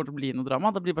sannsynligvis ikke kommer til å bli noe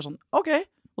drama. Det blir bare sånn, ok.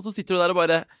 Og så sitter du der og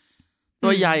bare, det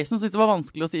var jeg som syntes det var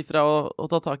vanskelig å si fra og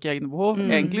ta tak i egne behov.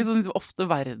 Egentlig så synes vi ofte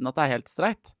verden at det helt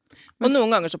streit. Og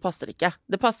noen ganger så passer det ikke.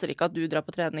 Det passer ikke at du drar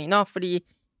på trening nå, fordi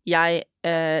jeg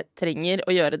trenger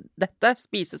å gjøre dette,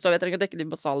 spise, så jeg trenger å dekke de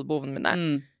basale behovene mine.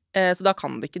 Så da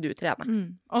kan ikke du trene.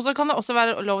 Og så kan det også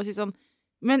være lov å si sånn,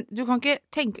 men du kan ikke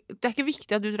tenke, det ikke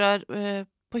viktig at du drar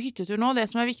på hyttetur nå. Det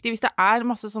som viktig, hvis det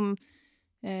masse sånn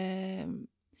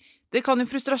det kan jo,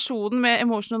 frustrasjonen med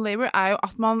emotional labor jo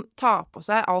at man tar på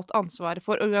seg alt ansvaret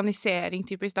for organisering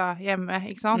typisk da, hjemme,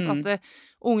 ikke sant? At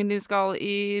ungen din skal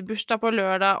i bursdag på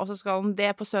lørdag, og så skal den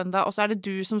det på søndag, og så det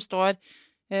du som står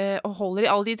og holder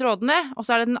i alle de trådene, og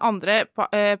så det den andre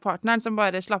partneren som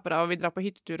bare slapper av og vil dra på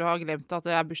hyttetur og har glemt at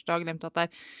det bursdag, og glemt at det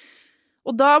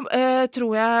Og da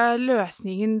tror jeg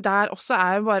løsningen der også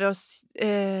jo bare å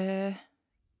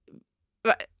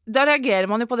da reagerer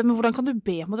man jo på det, men hvordan kan du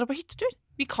be om å dra på hyttetur?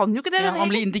 Vi kan jo ikke det. Ja, man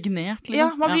blir indignert, liksom.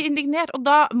 Ja, man blir indignert, og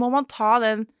da må man ta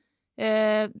den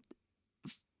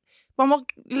man må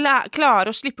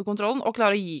klare å slippe kontrollen og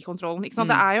klare å gi kontrollen, ikke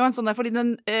sant? Det jo en sånn der, fordi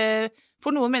den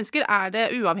for noen mennesker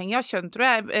det uavhengig av kjønn, tror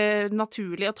jeg,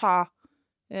 naturlig å ta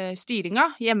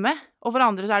styringa hjemme, og for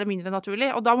andre så det mindre naturlig,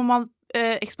 og da må man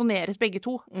eksponeres begge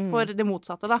to for det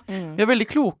motsatte, da. Vi veldig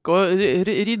kloke og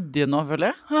ryddige nå, føler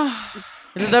jeg.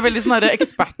 Eller det veldig sånn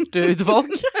ekspertutvalg.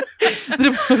 Du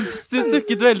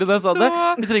sukket veldig da jeg sa det.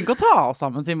 Vi trenger ikke å ta oss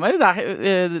sammen, Simmer. Det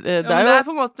det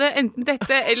på en måte enten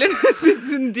dette eller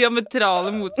den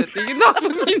diametrale motsetningen, da,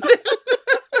 for min del.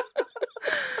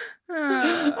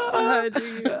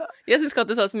 Jeg synes ikke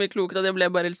at du sa så mye klokt at jeg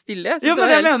ble bare helt stille. Ja,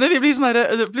 men jeg mener, vi blir sånn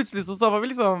her, plutselig så var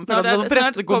vi liksom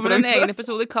snart kommer en egen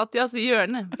episode Katjas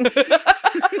hjørne.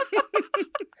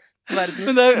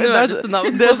 Verdens nørdeste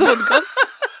navn på podcast.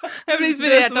 Jeg blir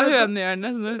inspirert av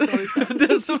hønehjørnet.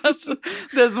 Det som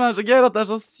så gøy, at det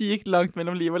så sykt langt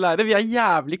mellom liv og lære. Vi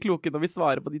jævlig kloke når vi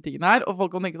svarer på de tingene her, og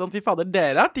folk kan tenke sånn, fy fader,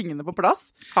 dere har tingene på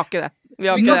plass. Har ikke det. Vi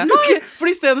har ikke det. Nei,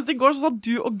 fordi senest i går så satt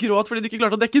du og gråt fordi du ikke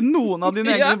klarte å dekke noen av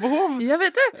dine egne behov. Jeg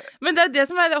vet det. Men det det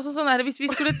som også sånn her, hvis vi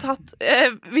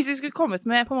skulle kommet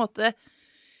med på en måte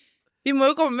vi må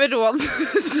jo komme med råd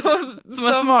som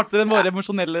smartere enn våre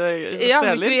emosjonelle sjeler. Ja,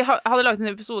 hvis vi hadde laget en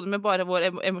episode med bare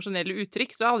våre emosjonelle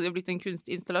uttrykk, så hadde det jo blitt en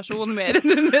kunstinstallasjon mer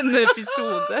enn en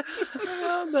episode.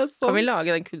 Ja, sånn. Kan vi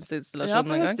lage den kunstinstallasjonen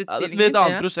en gang? Ja, det blir et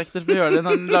annet prosjekt for å gjøre det enn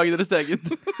å lage deres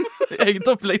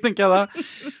eget opplegg, tenker jeg da.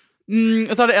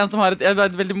 Og så det en som har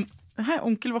et veldig hei,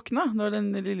 onkel våkna. Det var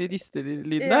den lille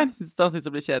ristelyden der. Han synes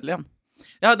det blir kjedelig igjen.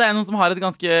 Ja, det noen som har et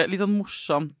ganske litt sånn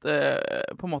morsomt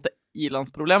på en måte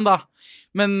ilandsproblem da.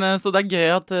 Men så det gøy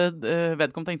at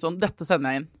vedkommende tenkte sånn, dette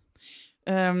sender jeg inn.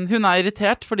 Hun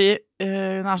irritert fordi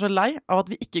hun så lei av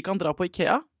at vi ikke kan dra på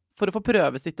IKEA for å få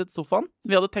prøvesittet sofaen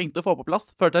som vi hadde tenkt å få på plass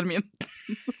før termin.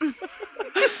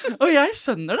 Og jeg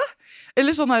skjønner det.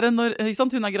 Eller sånn når, ikke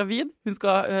sant, hun gravid, hun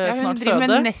skal snart føde. Hun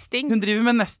driver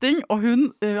med nesting, og hun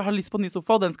har lyst på en ny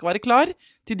sofa, og den skal være klar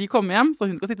til de kommer hjem, så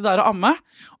hun skal sitte der og amme.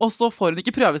 Og så får hun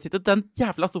ikke prøvesittet den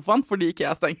jævla sofaen, fordi ikke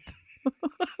jeg stengt.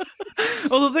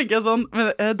 Og så tenker jeg sånn,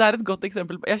 men det et godt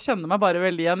eksempel. Jeg kjenner meg bare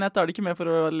veldig igjen, jeg tar det ikke med for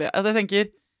å le. Jeg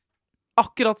tenker,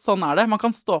 akkurat sånn det. Man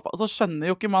kan stå på, og så skjønner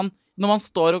jo ikke man, når man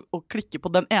står og klikker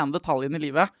på den ene detaljen i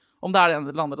livet, om det det ene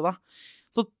eller det andre da,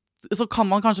 så kan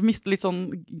man kanskje miste litt sånn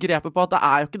grepet på at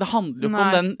det handler jo ikke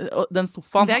om den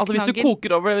sofaen. Altså hvis du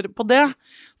koker over på det,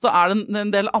 så det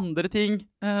en del andre ting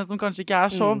som kanskje ikke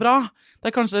så bra.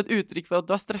 Det kanskje et uttrykk for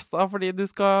at du stresset fordi du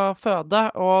skal føde,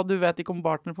 og du vet ikke om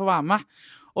partner får være med.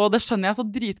 Og det skjønner jeg så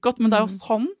dritgodt, men det jo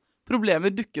sånn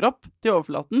problemer dukker opp til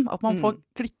overflaten, at man får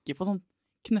klikke på sånn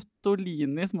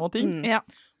knøttolini små ting. Ja.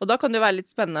 Og da kan det jo være litt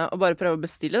spennende å bare prøve å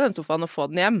bestille den sofaen og få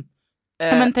den hjem.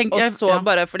 Og så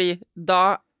bare fordi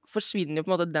da forsvinner jo på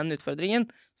en måte den utfordringen.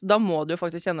 Så da må du jo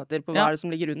faktisk kjenne etter på hva det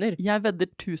som ligger under. Jeg vedder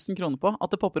 1000 kroner på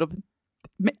at det popper opp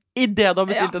i det du har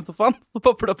bestilt den sofaen, så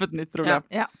popper det opp et nytt problem.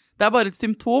 Ja. Det bare et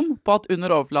symptom på at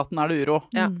under overflaten det uro.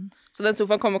 Ja. Så den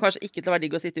sofaen kommer kanskje ikke til å være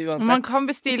digg å sitte uansett. Man kan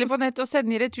bestille på nett og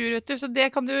sende i retur, vet du, så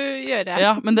det kan du gjøre.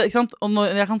 Ja, men det, ikke sant? Og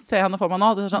når jeg kan se henne for meg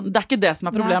nå, det sånn, det ikke det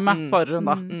som problemet, svarer hun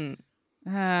da.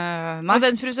 Og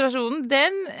den frustrasjonen,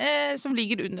 den som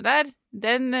ligger under der,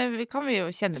 den kan vi jo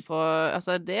kjenne på,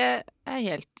 altså det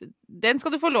helt, den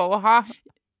skal du få lov å ha.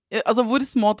 Altså hvor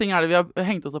små ting det vi har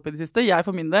hengt oss opp i det siste? Jeg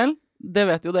for min del, det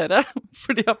vet jo dere,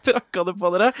 fordi jeg har prakket det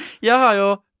på dere. Jeg har jo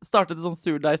startet et sånn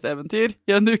surdeiseventyr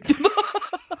i en uke da.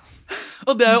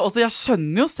 Og det jo også, jeg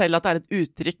skjønner jo selv at det et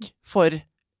uttrykk for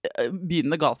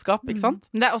begynnende galskap, ikke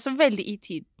sant? Men det også veldig i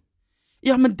tid.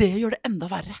 Ja, men det gjør det enda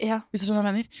verre, hvis du skjønner hva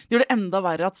jeg mener. Det gjør det enda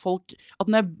verre at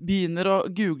når jeg begynner å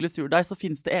google surdeig, så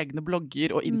finnes det egne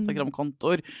blogger og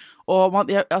Instagram-kontoer. Og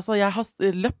jeg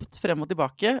har løpt frem og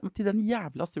tilbake til den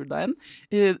jævla surdeigen,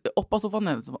 opp av sofaen,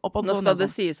 ned sofaen, opp av sofaen. Nå skal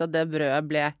det sies at det brødet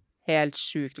ble helt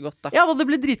sjukt godt da. Ja, det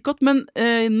ble dritgodt, men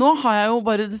nå har jeg jo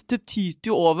bare, det tyter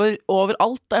jo over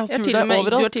alt. Jeg har surdeig overalt.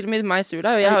 Du har til og med meg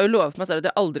surdeig, og jeg har jo lovet meg selv at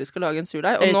jeg aldri skal lage en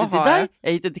surdeig, og nå har jeg... Jeg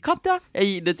har gitt det til Katja,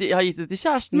 jeg har gitt det til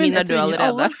kjæresten min. Min død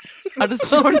allerede. Det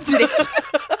sånn?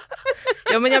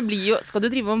 Ja, men jeg blir jo... Skal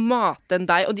du drive og mate en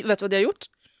deig, og vet du hva de har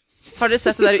gjort? Har dere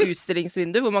sett det der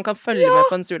utstillingsvinduet hvor man kan følge med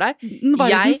på en surdeig?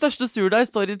 Verdens største surdeig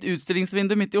står i et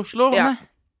utstillingsvindu midt i Oslo. Ja.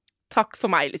 Takk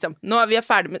for meg, liksom. Nå vi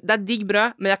ferdig med... Det digg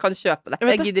brød, men jeg kan kjøpe det.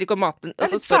 Jeg gidder ikke å mate den.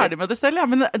 Jeg litt ferdig med det selv, ja.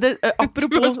 Men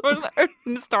apropos... Du har sånn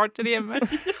 18 starter hjemme.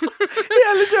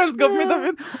 Hele kjøleskapet mitt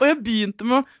fint. Og jeg begynte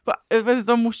med... Jeg synes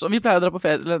det var morsomt. Vi pleier å dra på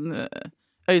ferie til en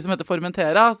øy som heter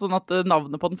Formentera, sånn at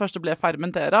navnet på den første ble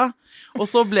Fermentera. Og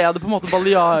så ble det på en måte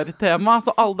Balear-tema.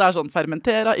 Så alt det sånn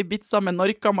Fermentera, Ibiza,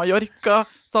 Menorca, Mallorca,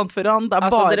 San Ferran. Det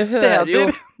bare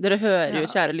steder. Dere hører jo,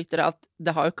 kjære lyttere, at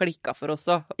det har jo klikket for oss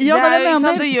også. Ja, det jo ikke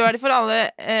sant, du gjør det for alle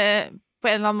på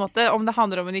en eller annen måte, om det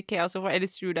handler om en IKEA-sofa eller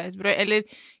surdeigsbrød, eller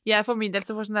jeg for min del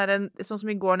så får sånn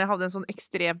som i går når jeg hadde en sånn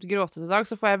ekstremt gråtete dag,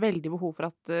 så får jeg veldig behov for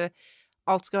at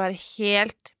alt skal være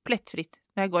helt plettfritt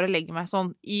når jeg går og legger meg sånn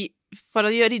for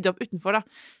å rydde opp utenfor da.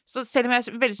 Så selv om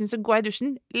jeg veldig synes så går jeg i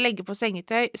dusjen, legger på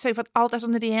sengetøy, sørger for at alt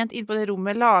sånn rent inne på det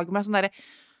rommet, lager meg sånn der.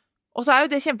 Og så jo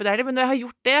det kjempedeilig, men når jeg har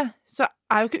gjort det, så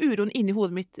jo ikke uroen inni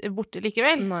hodet mitt borte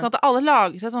likevel. Nei. Sånn at alle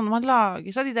lager seg sånn, man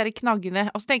lager seg de der knaggene.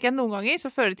 Og så tenker jeg noen ganger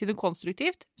så fører det til noe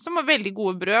konstruktivt, som veldig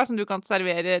gode brød som du kan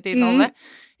servere til alle.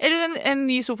 Eller en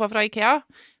ny sofa fra IKEA.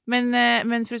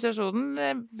 Men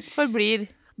frustrasjonen forblir...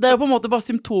 Det jo på en måte bare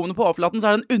symptomene på overflaten,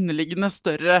 så det en underliggende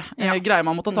større greie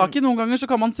man må ta tak i. Noen ganger så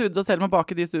kan man sude seg selv med å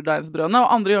bake de surdeigsbrødene,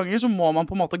 og andre ganger så må man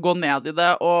på en måte gå ned i det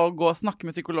og gå og snakke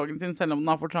med psykologen sin selv om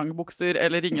den har for trange bukser,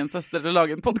 eller ringe en søster eller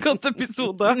lage en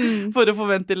podcast-episode for å få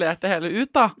ventilert det hele ut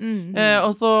da.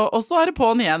 Og så det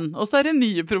på'n igjen, og så det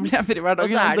nye problemer i hverdagen.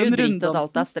 Og så det jo dritt at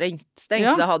alt stengt.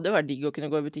 Ja. Det hadde jo vært digg å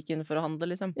kunne gå i butikken for å handle,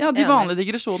 liksom. Ja, de vanlige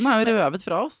digresjonene jo røvet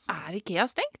fra oss. IKEA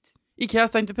stengt? IKEA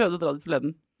stengt, vi prøvde å dra dit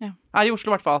forleden. I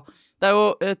Oslo i hvert fall. Det jo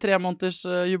 3 måneders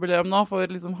jubileum nå for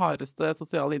liksom hardeste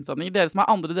sosiale innstramninger. Dere som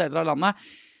andre deler av landet,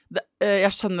 jeg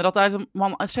skjønner at liksom,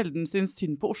 man sjelden synes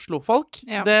synd på Oslo-folk.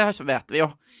 Ja. Det vet vi jo.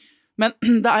 Men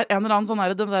det en eller annen sånn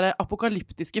den der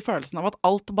apokalyptiske følelsen av at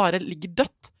alt bare ligger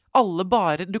dødt. Alle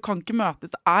bare, du kan ikke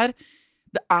møtes.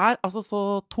 Det altså så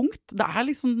tungt. Det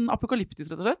liksom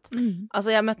apokalyptisk, rett og slett. Altså,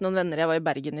 jeg møtte noen venner, jeg var i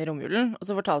Bergen i romjulen, og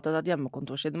så fortalte jeg et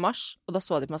hjemmekontor siden mars, og da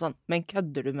så de på meg sånn, men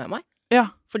kødder du med meg? Ja.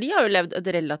 For de har jo levd et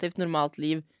relativt normalt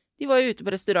liv. De var jo ute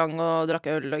på restaurant og drakk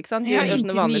øl, ikke sant? Ja,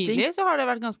 inntil nylig så har det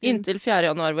vært ganske... Inntil 4.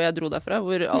 januar hvor jeg dro derfra,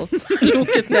 hvor alt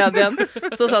lukket ned igjen.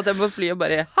 Så satt jeg på fly og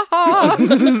bare, haha!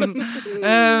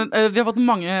 Vi har fått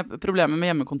mange problemer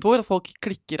med hjemmekontor, at folk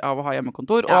klikker av å ha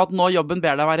hjemmekontor, og at nå jobben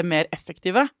ber deg være mer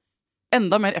effektive.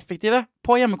 Enda mer effektive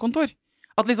på hjemmekontor.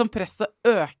 At liksom presset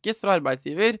økes fra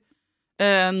arbeidsgiver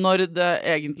når det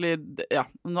egentlig,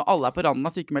 når alle på randen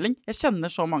av sykemelding. Jeg kjenner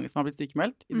så mange som har blitt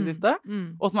sykemeldt i det siste,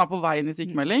 og som på vei inn i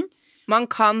sykemelding. Man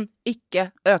kan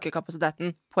ikke øke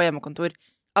kapasiteten på hjemmekontor.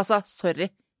 Altså, sorry.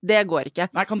 Det går ikke.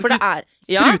 Nei, kan du For det ikke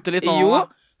er strute litt nå? Jo, da?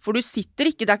 for du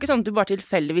sitter ikke, det er ikke sånn at du bare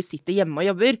tilfeldigvis sitter hjemme og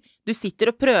jobber. Du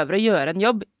sitter og prøver å gjøre en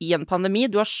jobb i en pandemi.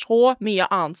 Du har så mye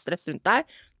annet stress rundt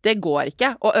deg. Det går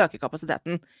ikke å øke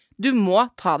kapasiteten. Du må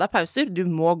ta deg pauser, du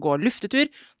må gå luftetur.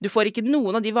 Du får ikke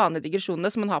noen av de vanlige digresjonene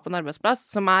som man har på en arbeidsplass,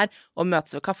 som er å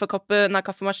møtes ved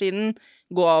kaffemaskinen,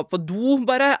 gå på do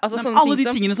bare. Altså, sånne alle ting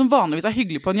de tingene som vanligvis er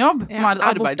hyggelig på en jobb, som er et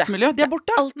arbeidsmiljø, de er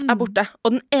borte. Alt er borte.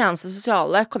 Og den eneste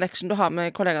sosiale connection du har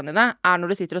med kollegaene dine, er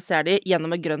når du sitter og ser de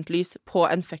gjennom et grønt lys på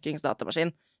en fuckings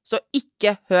datamaskin. Så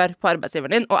ikke hør på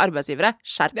arbeidsgiveren din, og arbeidsgivere,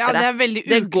 skjerp dere. Ja, det er veldig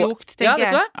uklokt, tenker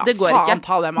jeg. Vet du hva? Det går ikke.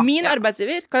 Ta det, Min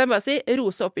arbeidsgiver, kan jeg bare si,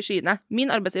 rose opp i skyene.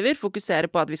 Min arbeidsgiver fokuserer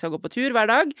på at vi skal gå på tur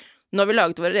hver dag. Nå har vi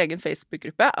laget vår egen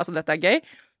Facebook-gruppe, altså dette er gøy.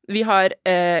 Vi har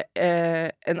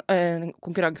en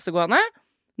konkurranse gående.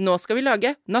 Nå skal vi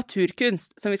lage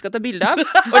naturkunst, som vi skal ta bilde av,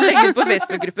 og legge ut på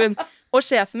Facebook-gruppen. Og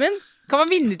sjefen min... Kan man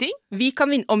vinne ting? Om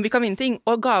vi kan vinne ting.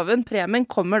 Og premien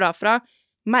kommer da fra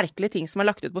merkelige ting som er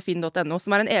lagt ut på finn.no,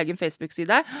 som er en egen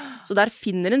Facebook-side. Så der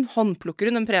finner en håndplukker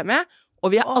en premie,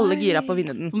 og vi er alle gira på å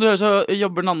vinne den. Som du hører, så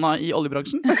jobber Nanna i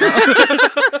oljebransjen.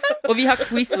 Og vi har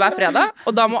quiz hver fredag,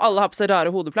 og da må alle ha på seg rare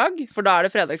hodeplagg, for da er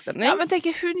det fredagsstemning. Ja, men tenk,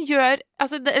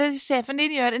 sjefen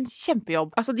din gjør en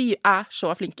kjempejobb. Altså, de er så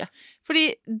flinke. Fordi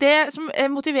det som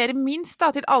motiverer minst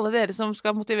da, til alle dere som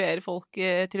skal motivere folk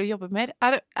til å jobbe mer,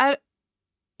 er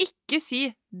ikke si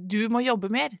du må jobbe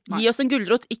mer. Gi oss en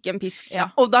gulrot, ikke en pisk. Ja.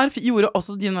 Og der gjorde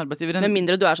også din arbeidsgiver Med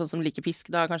mindre du er sånn som liker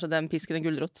pisk, da er kanskje den pisken en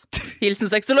gulrot.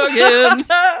 Hilsen sexologen!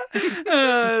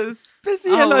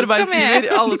 Spesiell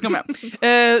arbeidsgiver. Alle skal med.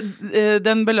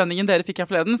 Den belønningen dere fikk her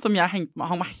forleden, som jeg hang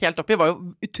meg helt opp i, var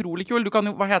jo utrolig kul.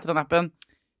 Hva heter den appen?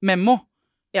 Memo.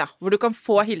 Ja, hvor du kan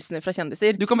få hilsener fra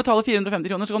kjendiser. Du kan betale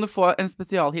 450 kroner, så kan du få en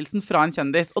spesialhilsen fra en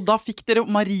kjendis. Og da fikk dere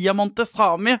Maria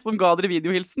Montesami, som ga dere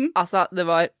videohilsen. Altså, det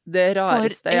var det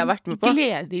rareste jeg har vært med på. For en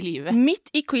glede i livet.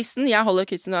 Midt i quizen, jeg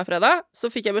holder quizen hver fredag, så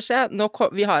fikk jeg beskjed,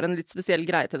 vi har en litt spesiell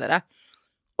greie til dere.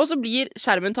 Og så blir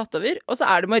skjermen tatt over, og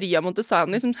så er det Maria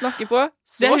Montesami som snakker på.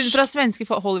 Det er hun fra svenske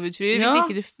Hollywood-fyr, hvis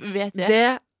ikke du vet det.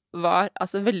 Det var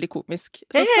altså veldig komisk.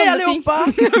 Så hei, sånne ting.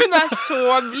 Hun er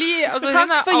så blid. Altså,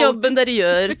 takk for jobben dere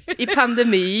gjør i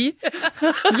pandemi.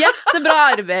 Jättebra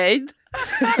arbeid.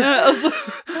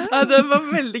 Det var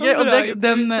veldig gøy. Og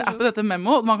den appen heter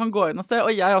Memo, man kan gå inn og se.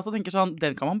 Og jeg også tenker sånn,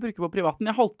 den kan man bruke på privaten.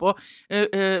 Jeg holdt på,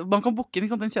 man kan booke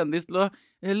en kjendis til å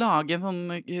lage en sånn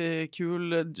kul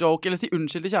joke, eller si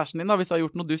unnskyld til kjæresten din da, hvis du har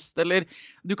gjort noe dust, eller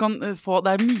du kan få,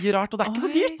 det er mye rart, og det er ikke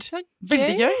så dyrt. Så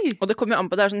veldig gøy. Og det kommer jo an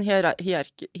på, det er sånn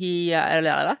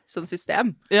sånn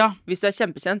system. Ja. Hvis du er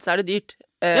kjempekjent, så er det dyrt.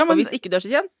 Men, og hvis ikke du er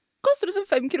så kjent, koster det sånn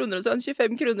 5 kroner og sånn,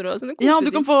 25 kroner og sånn. Ja,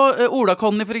 du kan få Ola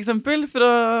Conny for eksempel,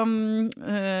 fra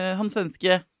han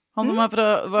svenske, han som er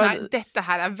fra... Nei, dette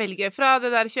her er veldig gøy. Fra det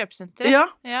der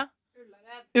kjøpesenteret. Ja.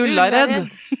 Ullared.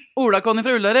 Ola Conny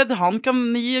fra Ullared, han kan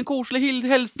gi en koselig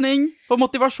hilsning for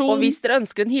motivasjon. Og hvis dere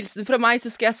ønsker en hilsen fra meg, så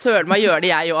skal jeg søren meg gjøre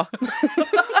det jeg også.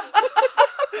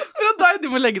 Fra deg, du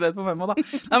må legge det ut på Memo da.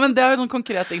 Nei, men det er jo sånn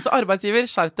konkret ting. Så arbeidsgiver,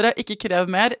 skjerp dere, ikke krev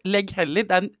mer, legg heller.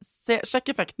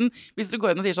 Sjekk effekten hvis dere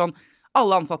går inn og sier sånn,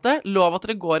 alle ansatte, lov at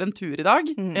dere går en tur i dag,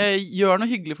 gjør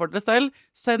noe hyggelig for dere selv,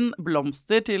 send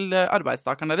blomster til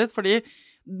arbeidstakerne deres, fordi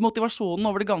motivasjonen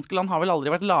over det ganske land har vel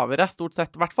aldri vært lavere, stort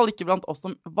sett. I hvert fall ikke blant oss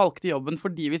som valgte jobben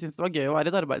fordi vi synes det var gøy å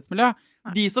være i et arbeidsmiljø.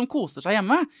 Nei. De som koser seg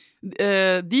hjemme,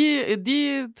 de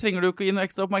trenger du ikke gi noe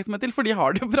ekstra oppmerksomhet til, for de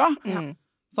har det jo bra.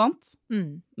 Sant?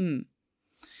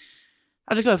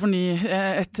 Er dere klare for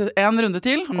en runde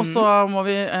til? Og så må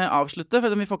vi avslutte,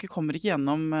 for vi kommer ikke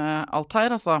gjennom alt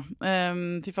her, altså.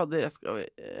 Fy fader,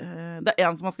 det er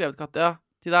en som har skrevet, Katja,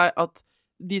 til deg, at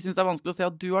de synes det er vanskelig å se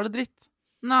at du har det dritt.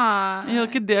 Nei. Er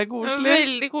ikke det koselig?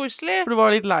 Veldig koselig. For du var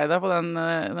litt lei deg på den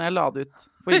når jeg la det ut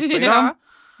på Instagram.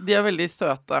 De er veldig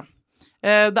søte.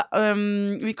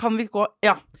 Vi gå...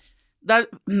 Ja, det er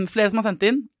flere som har sendt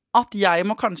inn at jeg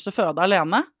må kanskje føde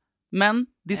alene, men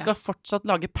de skal fortsatt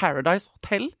lage Paradise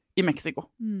Hotel i Mexico.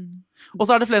 Og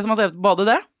så er det flere som har skrevet både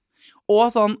det, og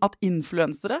sånn at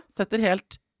influensere setter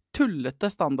helt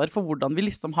tullete standard for hvordan vi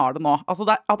liksom har det nå. Altså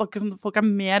det er at akkurat som folk er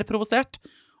mer provosert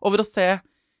over å se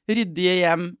ryddige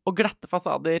hjem og glatte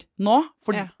fasader nå,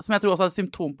 som jeg tror også er et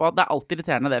symptom på at det er alltid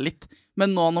irriterende det litt.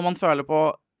 Men nå når man føler på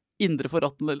indre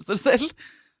forråtnelser selv,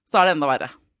 så er det enda verre.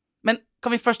 Men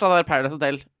kan vi først ha det der Paradise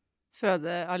Hotel?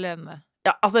 Føde alene.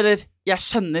 Ja, altså, jeg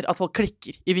skjønner at folk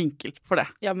klikker i vinkel for det.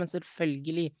 Ja, men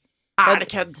selvfølgelig. Er det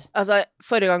kødd? Altså,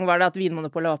 forrige gang var det at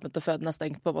Vinmonopolet er åpent og føden er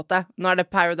stengt på en måte. Nå er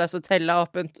det Paradise Hotel er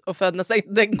åpent og føden er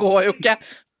stengt. Det går jo ikke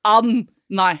an!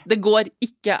 Nei. Det går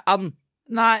ikke an.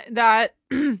 Nei, det er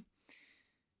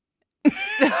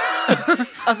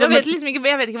Altså, jeg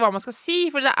vet ikke hva man skal si,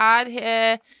 for det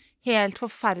helt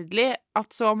forferdelig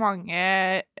at så mange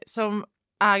som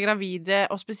gravide,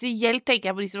 og spesielt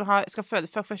tenker jeg på de som skal føde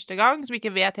for første gang, som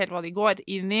ikke vet helt hva de går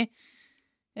inn i.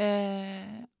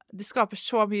 Det skaper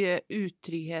så mye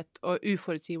utrygghet og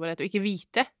uforutsigbarhet å ikke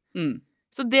vite.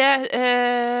 Så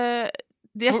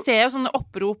jeg ser jo sånne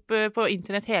opprop på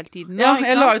internett hele tiden nå,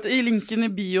 jeg la ut i linken i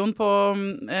bioen på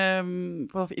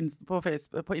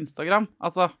Instagram.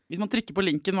 Altså, hvis man trykker på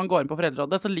linken man går inn på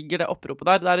Foreldrerådet, så ligger det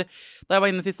oppropet der. Da jeg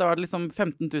var inne sist, så var det liksom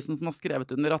 15 000 som har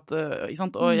skrevet under at, ikke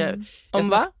sant? Og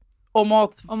om hva? Om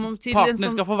at partner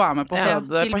skal få være med på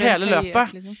hele løpet.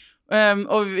 Liksom.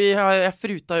 Og jeg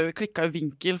klikket jo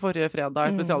vinkel forrige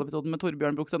fredag i spesialepisoden med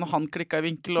Torbjørn Broksen, og han klikket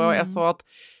i vinkel, og jeg så at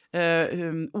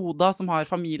Oda, som har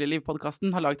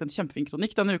Familieliv-podcasten, har laget en kjempefin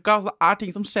kronikk denne uka, så det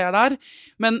ting som skjer der,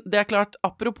 men det klart,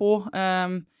 apropos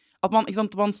at man, ikke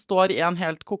sant, man står i en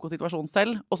helt koko-situasjon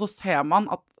selv, og så ser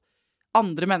man at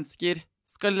andre mennesker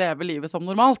skal leve livet som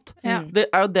normalt. Det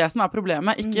jo det som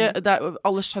problemet. Ikke,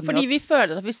 alle skjønner fordi vi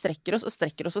føler at vi strekker oss,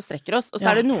 og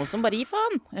så det noen som bare gir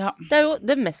faen. Det jo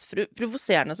det mest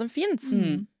provoserende som finnes.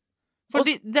 Men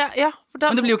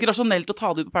det blir jo ikke rasjonelt å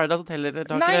ta det ut på Paradise Hotel.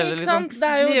 Nei, ikke sant?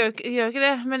 Det gjør ikke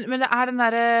det, men det den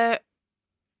der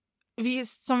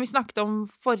som vi snakket om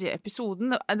forrige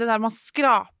episoden, det der man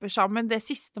skraper sammen det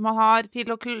siste man har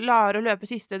til å klare å løpe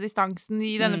siste distansen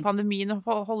i denne pandemien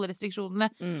og holde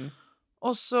restriksjonene.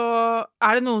 Og så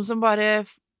det noen som bare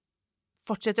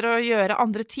fortsetter å gjøre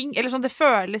andre ting, eller sånn det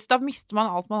føles, da mister man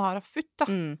alt man har av futt, da.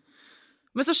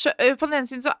 Men så på den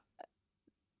ene siden så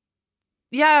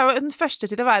jeg jo den første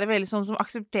til å være veldig sånn som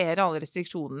aksepterer alle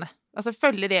restriksjonene. Altså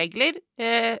følge regler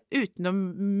uten å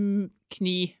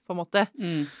kny, på en måte.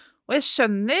 Og jeg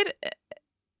skjønner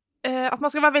at man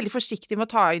skal være veldig forsiktig med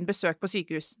å ta inn besøk på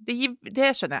sykehus.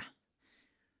 Det skjønner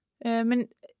jeg. Men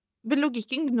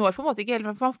logikken når på en måte ikke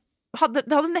helt, for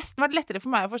det hadde nesten vært lettere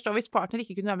for meg å forstå hvis partner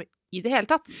ikke kunne være med i det hele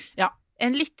tatt.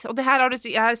 Enn litt. Og det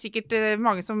her sikkert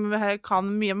mange som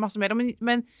kan masse mer om,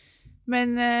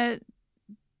 men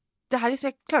det her,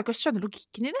 jeg klarer ikke å skjønne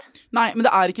logikken i det. Nei, men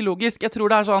det ikke logisk. Jeg tror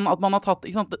det sånn at man har tatt,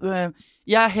 ikke sant,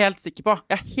 jeg er helt sikker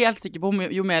på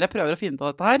jo mer jeg prøver å finne ut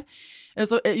av dette her,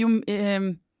 så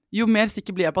jo mer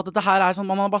sikker blir jeg på at dette her sånn,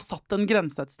 man har bare satt en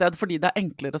grense et sted fordi det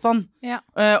enklere sånn.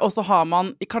 Og så har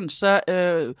man kanskje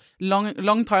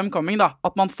long time coming da,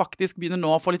 at man faktisk begynner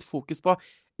nå å få litt fokus på,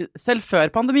 selv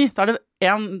før pandemi, så det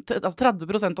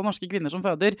 30% av norske kvinner som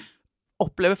føder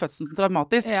opplever fødselen som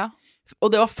traumatisk.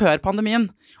 Og det var før pandemien.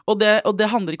 Og det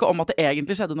handler ikke om at det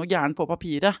egentlig skjedde noe gærent på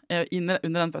papiret under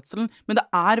den fødselen, men det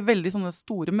veldig sånne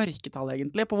store mørketall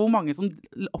egentlig, på hvor mange som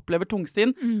opplever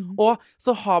tungsinn. Og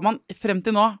så har man frem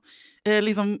til nå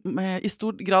liksom i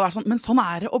stor grad sånn, men sånn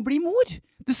det å bli mor.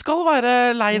 Du skal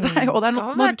være lei deg, og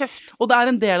det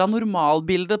en del av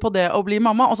normalbildet på det å bli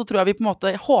mamma, og så tror jeg vi på en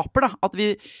måte håper da, at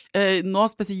vi nå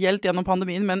spesielt gjennom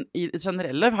pandemien, men i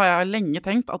generelle har jeg lenge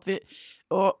tenkt at vi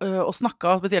og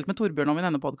snakket spesielt med Torbjørn om i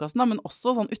denne podcasten, da, men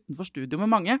også sånn utenfor studio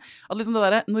med mange, at liksom det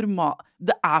der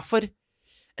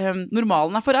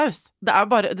normalen for raus. Det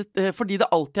bare, fordi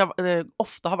det alltid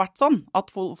ofte har vært sånn,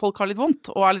 at folk har litt vondt,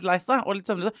 og litt lei seg, og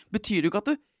litt søvnløse, betyr det jo ikke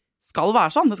at du skal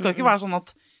være sånn. Det skal jo ikke være sånn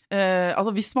at,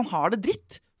 altså hvis man har det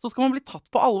dritt, så skal man bli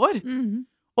tatt på alvor.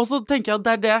 Og så tenker jeg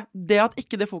at det at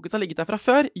ikke det fokuset har ligget der fra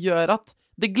før, gjør at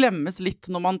det glemmes litt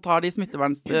når man tar de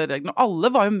smittevernsreglene. Og alle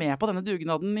var jo med på denne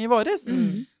dugnaden i våres.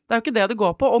 Det jo ikke det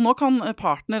går på. Og nå kan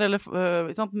partner eller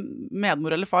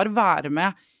medmor eller far være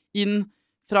med inn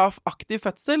fra aktiv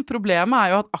fødsel. Problemet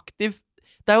jo at aktiv,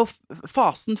 det jo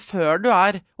fasen før du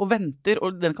og venter,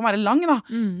 og den kan være lang da,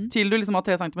 til du liksom har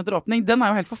 3 centimeter åpning. Den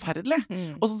jo helt forferdelig.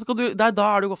 Og så skal da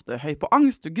du ofte høy på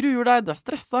angst, du gruer deg, du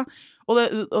stresset. Og det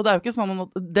jo ikke sånn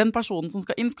at den personen som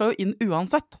skal jo inn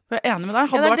uansett. For jeg enig med deg,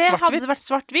 hadde vært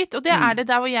svart-hvitt. Og det det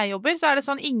der hvor jeg jobber, så det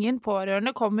sånn ingen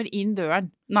pårørende kommer inn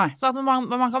døren. Nei. Så at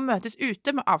man kan møtes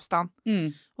ute med avstand.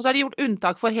 Og så det gjort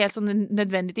unntak for helt sånne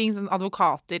nødvendige ting, sånn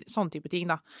advokater, sånne type ting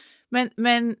da.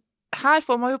 Men her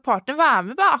får man jo partner være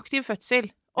med på aktiv fødsel,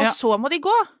 og så må de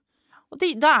gå. Og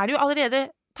da det jo allerede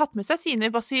tatt med seg sine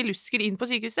basilusker inn på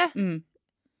sykehuset.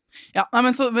 Ja, nei,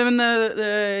 men vi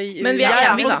enige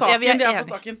da. Vi på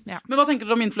saken. Ja. Men hva tenker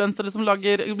dere om influensere som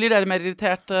blir dere mer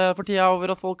irritert for tida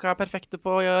over at folk perfekte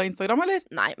på Instagram, eller?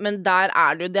 Nei, men der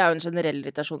det jo en generell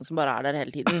irritasjon som bare der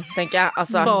hele tiden, tenker jeg.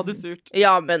 Altså, sa du surt.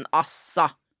 Ja, men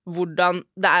hvordan,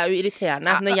 det jo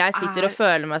irriterende når jeg sitter og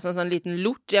føler meg som en sånn liten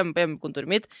lort hjemme på hjemmekontoret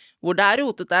mitt, hvor det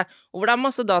rotete, og hvor det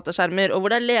masse dataskjermer, og hvor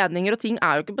det ledninger, og ting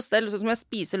jo ikke på stell, sånn som jeg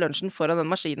spiser lunsjen foran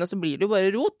den maskinen, og så blir det jo bare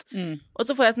rot. Og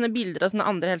så får jeg sånne bilder av sånne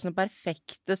andre helt sånne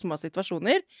perfekte små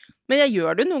situasjoner. Men jeg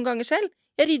gjør det noen ganger selv.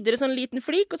 Jeg rydder en sånn liten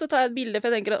flik, og så tar jeg et bilde,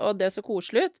 for jeg tenker at det er så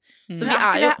koselig ut. Så vi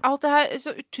er jo... Alt det her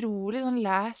så utrolig sånn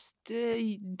last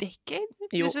decade,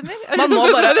 Jo. du skjønner?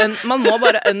 Man må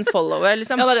bare unfollowe,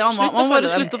 liksom. Ja, det er det. Man må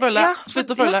bare slutte å følge. Ja,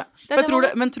 Slutt å følge. det er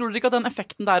det Men tror dere ikke at den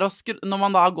effekten der, når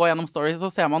man da går gjennom stories, så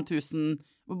ser man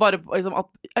bare liksom, at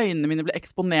øynene mine blir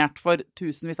eksponert for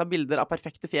tusenvis av bilder av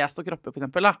perfekte fjes og kropper, for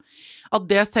eksempel, da.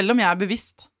 At det, selv om jeg er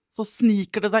bevisst, så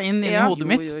sniker det seg inn i hodet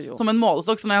mitt Jo. som en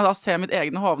målestokk. Så når jeg da ser mitt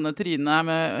egne hovne tryne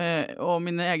og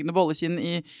mine egne bollekinn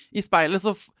i speilet,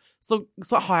 så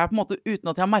har jeg på en måte,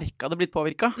 uten at jeg har merket det, blitt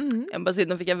påvirket. Jeg må bare si,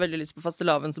 nå fikk jeg veldig lyst på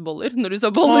fastelavnsboller når du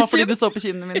sa Fordi bollekinn. du så på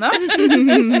kinnene mine.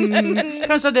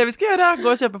 Kanskje det er det vi skal gjøre.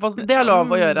 Gå og kjøpe fast. Det er lov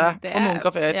å gjøre på noen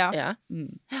kaféer. Ja. Ja.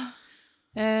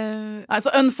 Nei, så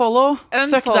unfollow,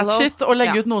 fuck that shit, og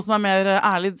legge ut noe som er mer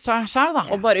ærlig selv da.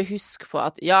 Og bare husk på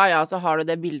at så har du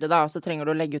det bildet da, og så trenger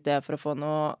du å legge ut det for å få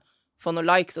noe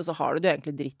likes, og så har du det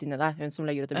egentlig dritt inni deg, hun som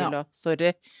legger ut det bildet.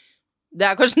 Sorry. Det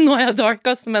er kanskje noe jeg er dark,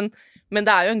 men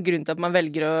det er jo en grunn til at man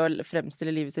velger å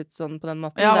fremstille livet sitt sånn på den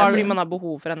måten. Det er fordi man har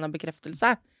behov for en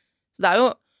bekreftelse. Så det er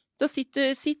jo, de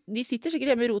sitter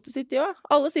sikkert hjemme i rotet sitt, ja.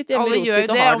 Alle sitter hjemme i rotet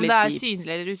sitt og har det litt kjipt. Om det er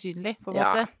synlig eller usynlig, på en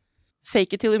måte.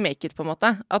 Fake it till you make it, på en måte.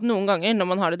 At noen ganger når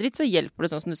man har det dritt, så hjelper det,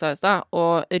 sånn som du sa i stad,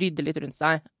 å rydde litt rundt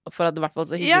seg, for at det i hvert fall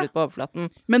så hygger ut på overflaten.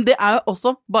 Men det er jo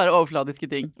også bare overfladiske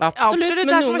ting. Absolutt,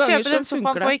 det er som å kjøpe den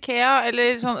sofaen på IKEA,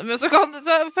 eller sånn, så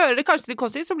fører det kanskje til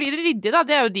kostning, så blir det ryddig da,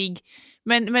 det er jo digg.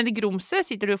 Men grumset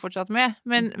sitter du jo fortsatt med.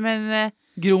 Men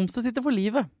grumset sitter for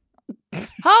livet.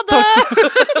 Ha det!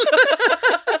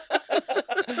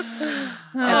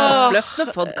 En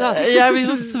oppløftende podcast. Jeg blir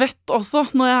så svett også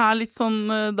når jeg er litt sånn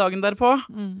dagen derpå.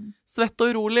 Svett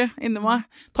og urolig inni meg.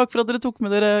 Takk for at dere tok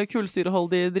med dere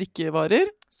kullsyreholdige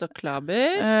drikkevarer. Så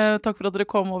klabert. Takk for at dere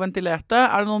kom og ventilerte.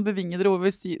 Er det noen bevingede ord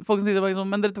folk som sier sånn,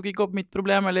 men dere tok ikke opp mitt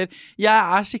problem, eller jeg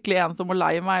er skikkelig ensom og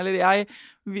lei meg, eller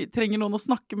vi trenger noen å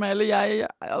snakke med,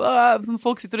 eller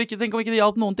folk sitter og ikke tenker om ikke det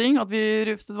hjalp noen ting. Har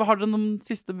dere noen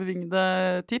siste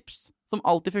bevingede tips som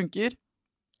alltid funker?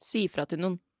 Si fra til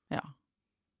noen. Ja.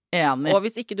 Enig. Og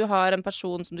hvis ikke du har en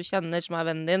person som du kjenner som er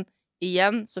vennen din,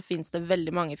 igjen så finnes det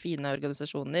veldig mange fine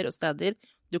organisasjoner og steder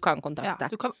du kan kontakte. Ja,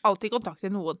 du kan alltid kontakte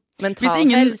noen. Mental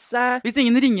helse. Hvis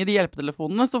ingen ringer de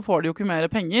hjelpetelefonene, så får de jo ikke mer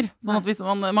penger. Sånn at hvis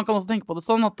man kan også tenke på det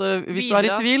sånn at hvis du er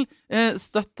i tvil,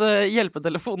 støtt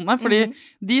hjelpetelefonene, fordi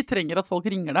de trenger at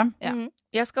folk ringer dem. Ja.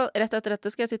 Jeg skal, rett etter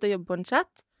dette skal jeg sitte og jobbe på en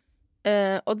chat,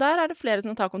 og der er det flere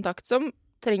som tar kontakt som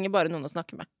trenger bare noen å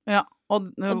snakke med. Ja,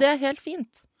 og det er helt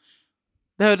fint.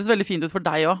 Det høres veldig fint ut for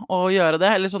deg også, å gjøre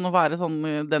det, eller sånn å være sånn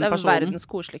den personen. Det er verdens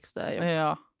koseligste jobb.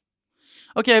 Ja.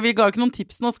 Ok, vi ga ikke noen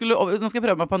tips nå. Nå skal jeg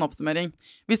prøve meg på en oppsummering.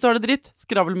 Hvis du har det dritt,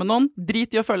 skravl med noen.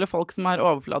 Drit i å følge folk som er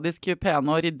overfladisk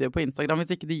pene og ryddige på Instagram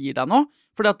hvis ikke de gir deg noe.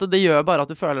 For det gjør bare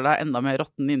at du føler deg enda mer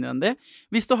råtten innvendig.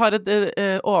 Hvis du har et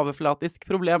overflatisk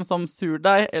problem som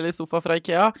surdeig eller sofa fra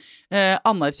IKEA,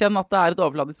 anerkjenn at det er et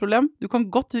overflatisk problem. Du kan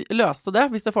godt løse det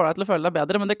hvis det får deg til å føle deg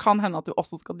bedre, men det kan hende at du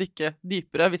også skal dykke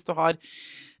dypere hvis du har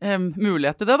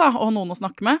mulighet til det da, og noen å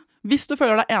snakke med. Hvis du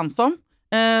føler deg ensom,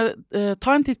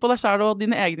 ta en titt på deg selv og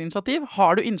dine egne initiativ.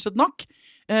 Har du innsett nok?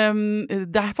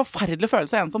 Det er forferdelig å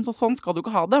føle seg ensom, så sånn skal du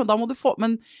ikke ha det. Da må du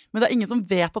men det er ingen som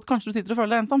vet at kanskje du sitter og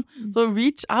føler deg ensom. Så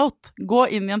reach out. Gå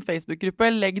inn i en Facebook-gruppe,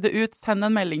 legg det ut, send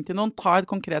en melding til noen, ta et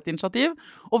konkret initiativ.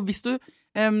 Og hvis du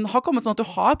har kommet sånn at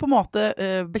du har på en måte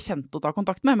bekjent å ta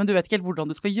kontakt med, men du vet ikke helt hvordan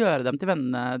du skal gjøre dem til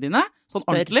vennene dine, sånn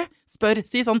ordentlig, spør,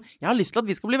 si sånn, jeg har lyst til at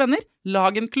vi skal bli venner.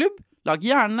 Lag en klubb, lag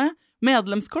gjerne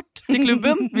medlemskort til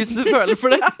klubben, hvis du føler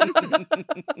for det.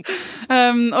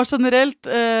 Og generelt,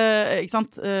 ikke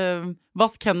sant,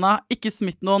 vask hendene, ikke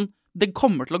smitt noen, det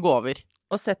kommer til å gå over.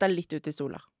 Og sett deg litt ut i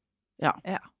sola. Ja.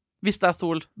 Hvis det er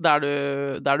sol der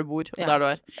du bor, og der du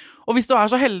er. Og hvis du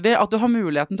er så heldig at du har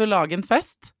muligheten til å lage en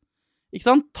fest, ikke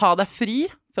sant, ta deg fri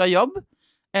fra jobb,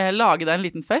 lage deg en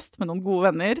liten fest med noen gode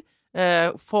venner,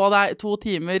 få deg 2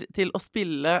 timer til å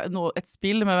spille et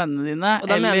spill med vennene dine. Og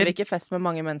da mener vi ikke fest med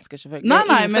mange mennesker, selvfølgelig.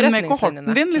 Nei, men med kohorten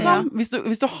din, liksom. Ja.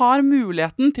 Hvis du har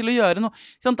muligheten til å gjøre noe,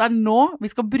 det er nå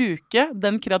vi skal bruke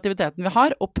den kreativiteten vi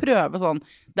har, og prøve sånn.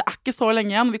 Det er ikke så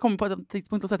lenge igjen. Vi kommer på et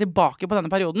tidspunkt til å se tilbake på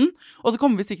denne perioden, og så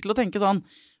kommer vi sikkert til å tenke sånn,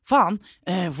 faen,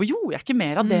 hvor gjorde jeg ikke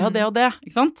mer av det og det og det,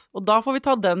 ikke sant? Og da får vi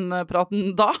ta den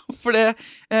praten da,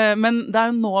 men det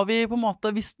er jo nå vi på en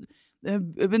måte,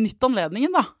 benytt anledningen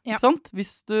da, ikke sant?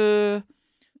 Hvis du...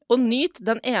 Og nyt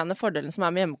den ene fordelen som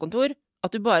er med hjemmekontor,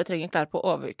 at du bare trenger klær på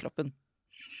overkroppen.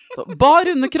 Så bar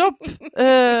underkropp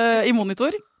i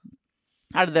monitor.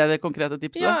 Er det konkrete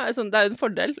tipset? Ja, sånn, det er jo en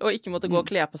fordel å ikke måtte gå og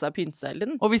kle på seg og pynte seg hele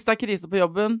tiden. Og hvis det er krise på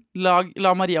jobben,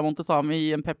 la Maria Montesami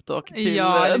gi en peptalk til,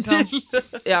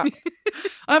 Ja.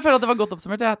 Og jeg føler at det var godt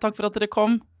oppsummert. Ja. Takk for at dere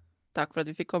kom. Takk for at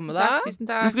vi fikk komme da. Tusen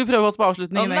Nå takk. skal vi prøve oss på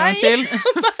avslutningen en gang til.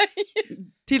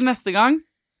 Til neste gang.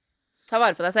 Ta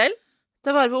vare på deg selv.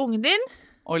 Ta vare på ungen din.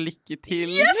 Og lykke til.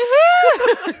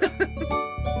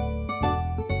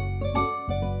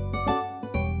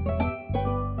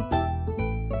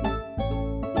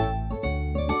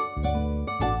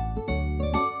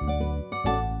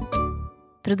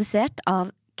 Produsert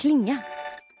av Klinge.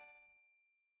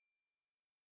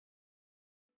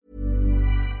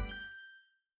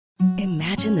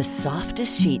 Imagine the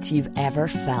softest sheets you've ever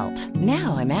felt.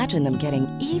 Now imagine them getting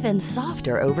even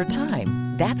softer over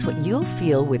time. That's what you'll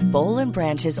feel with Boll &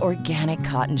 Branch's organic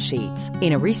cotton sheets.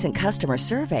 In a recent customer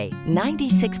survey,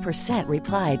 96%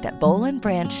 replied that Boll &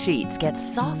 Branch sheets get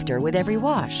softer with every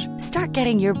wash. Start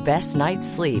getting your best night's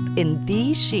sleep in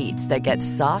these sheets that get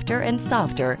softer and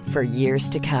softer for years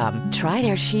to come. Try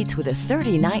their sheets with a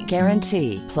 30-night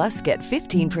guarantee. Plus, get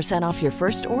 15% off your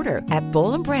first order at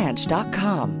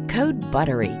bollandbranch.com. Code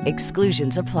BUTTERY.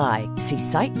 Exclusions apply. See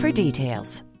site for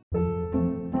details.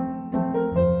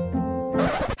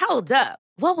 Hold up.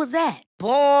 What was that?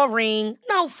 Boring.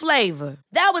 No flavor.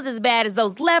 That was as bad as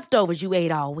those leftovers you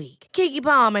ate all week. Keke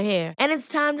Palmer here, and it's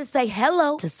time to say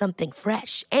hello to something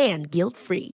fresh and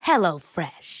guilt-free. Hello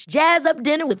Fresh. Jazz up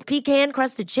dinner with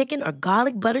pecan-crusted chicken or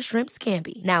garlic butter shrimp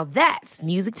scampi. Now that's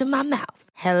music to my mouth.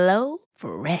 Hello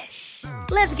Fresh.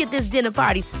 Let's get this dinner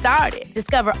party started.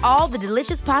 Discover all the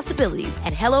delicious possibilities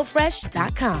at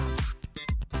hellofresh.com.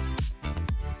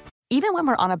 Even when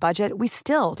we're on a budget, we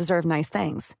still deserve nice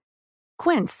things.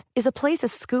 Quince is a place to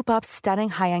scoop up stunning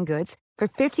high-end goods for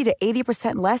 50 to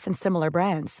 80% less than similar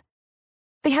brands.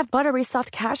 They have buttery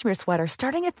soft cashmere sweaters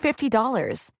starting at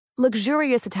 $50,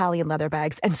 luxurious Italian leather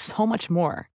bags, and so much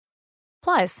more.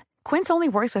 Plus, Quince only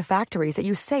works with factories that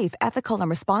use safe, ethical, and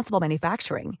responsible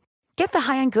manufacturing. Get the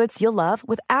high-end goods you'll love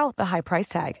without the high price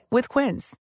tag with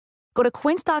Quince. Go to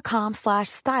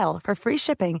quince.com/style for free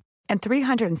shipping and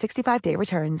 365-day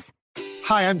returns.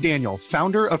 Hi, I'm Daniel,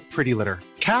 founder of Pretty Litter.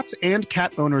 Cats and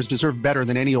cat owners deserve better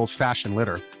than any old-fashioned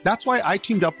litter. That's why I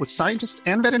teamed up with scientists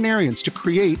and veterinarians to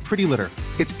create Pretty Litter.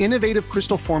 Its innovative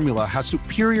crystal formula has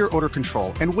superior odor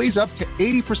control and weighs up to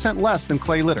 80% less than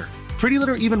clay litter. Pretty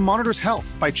Litter even monitors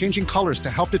health by changing colors to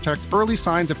help detect early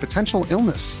signs of potential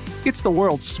illness. It's the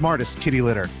world's smartest kitty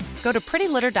litter. Go to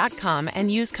prettylitter.com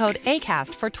and use code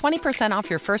ACAST for 20% off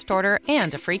your first order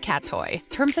and a free cat toy.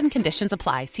 Terms and conditions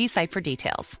apply. See site for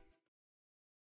details.